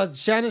Adele is- because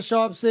Shannon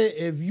Sharp said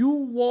if you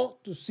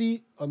want to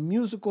see a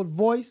musical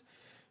voice,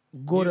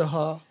 go to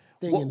her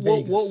thing in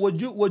Vegas.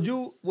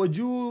 Would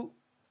you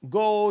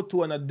go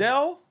to an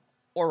Adele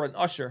or an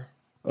Usher?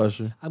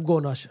 Usher. I'm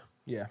going Usher.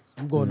 Yeah.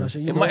 I'm going Usher.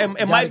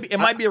 It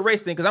might be a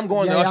race thing because I'm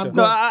going to Yeah, Usher. I'm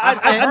No, going-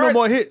 I know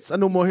more hits. I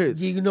know more hits.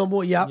 You know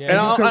more, yeah. And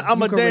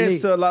I'm a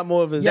dance to a lot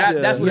more of his.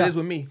 That's what Yeah. it is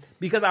with me.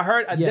 Because I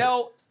heard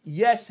Adele,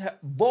 yes,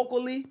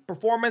 vocally,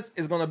 performance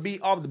is going to be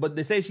off, but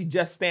they say she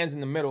just stands in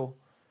the middle.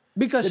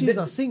 Because she's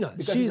a singer.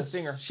 Because she's a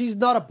singer. She's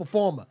not a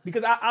performer.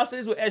 Because I'll say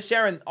this with Ed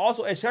Sheeran.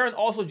 Also, Ed Sheeran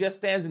also just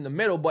stands in the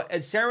middle, but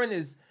Ed Sheeran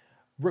is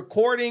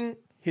recording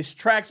his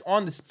tracks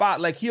on the spot.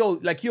 Like he'll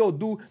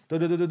do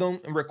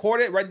and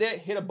record it right there,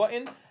 hit a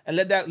button and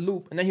let that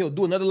loop, and then he'll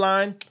do another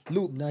line,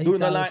 loop, Nah, do he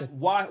another line. talented.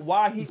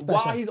 While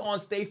special. he's on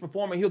stage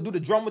performing, he'll do the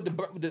drum with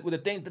the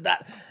thing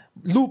that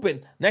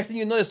looping. Next thing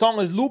you know, the song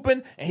is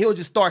looping, and he'll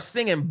just start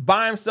singing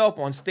by himself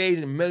on stage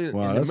in the middle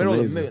of the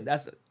amazing. million.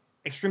 That's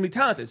extremely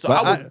talented. So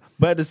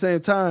But at the same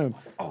time,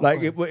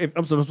 if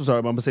I'm sorry, but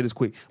I'm gonna say this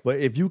quick. But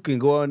if you can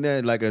go on there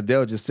and like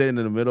Adele just sitting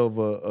in the middle of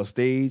a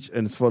stage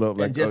and it's full of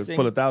like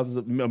full of thousands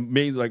of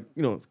millions, like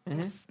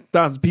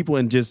thousands of people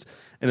and just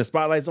and the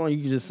spotlight's on, you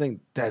can just sing.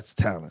 That's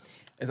talent.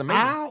 it's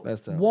amazing.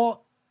 That's talent.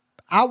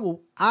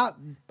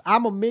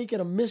 I'm gonna make it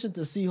a mission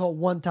to see her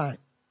one time.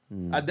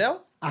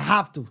 Adele? I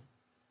have to.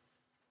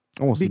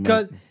 I want to see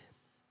Because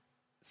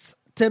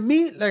to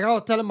me, like I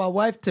was telling my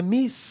wife, to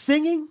me,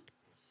 singing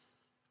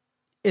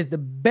is the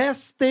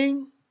best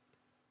thing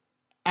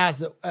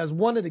as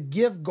one of the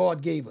gifts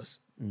God gave us.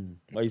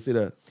 Why you say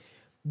that?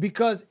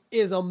 Because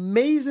it's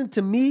amazing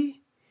to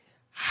me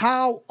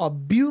how a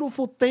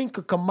beautiful thing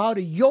could come out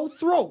of your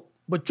throat,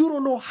 but you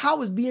don't know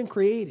how it's being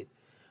created.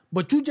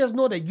 But you just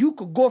know that you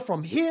could go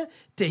from here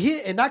to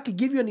here, and I could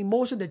give you an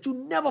emotion that you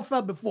never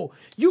felt before.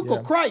 You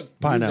could cry.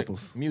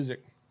 Pineapples.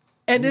 Music.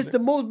 And it's the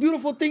most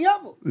beautiful thing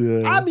ever.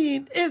 Yeah. I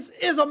mean,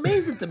 it's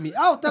amazing to me.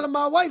 I was telling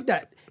my wife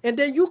that. And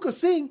then you could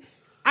sing.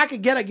 I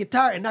could get a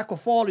guitar and I could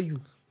follow you.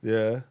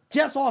 Yeah.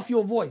 Just off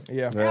your voice.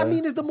 Yeah. I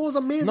mean, it's the most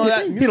amazing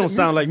thing. He don't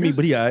sound like me,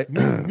 but he all right.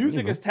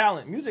 Music is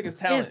talent. Music is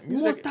talent. It's the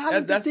most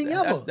talented thing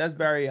ever. That's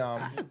very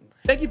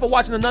Thank you for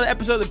watching another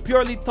episode of the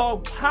Purely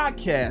Talk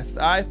Podcast.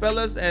 All right,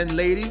 fellas and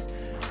ladies.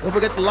 Don't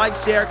forget to like,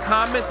 share,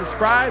 comment,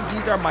 subscribe.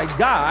 These are my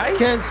guys.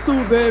 Ken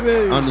Stu,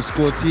 baby.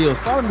 _TL.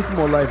 Follow me for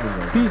more life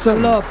advice. Peace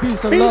and love.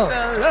 Peace and love. Peace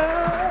and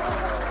love.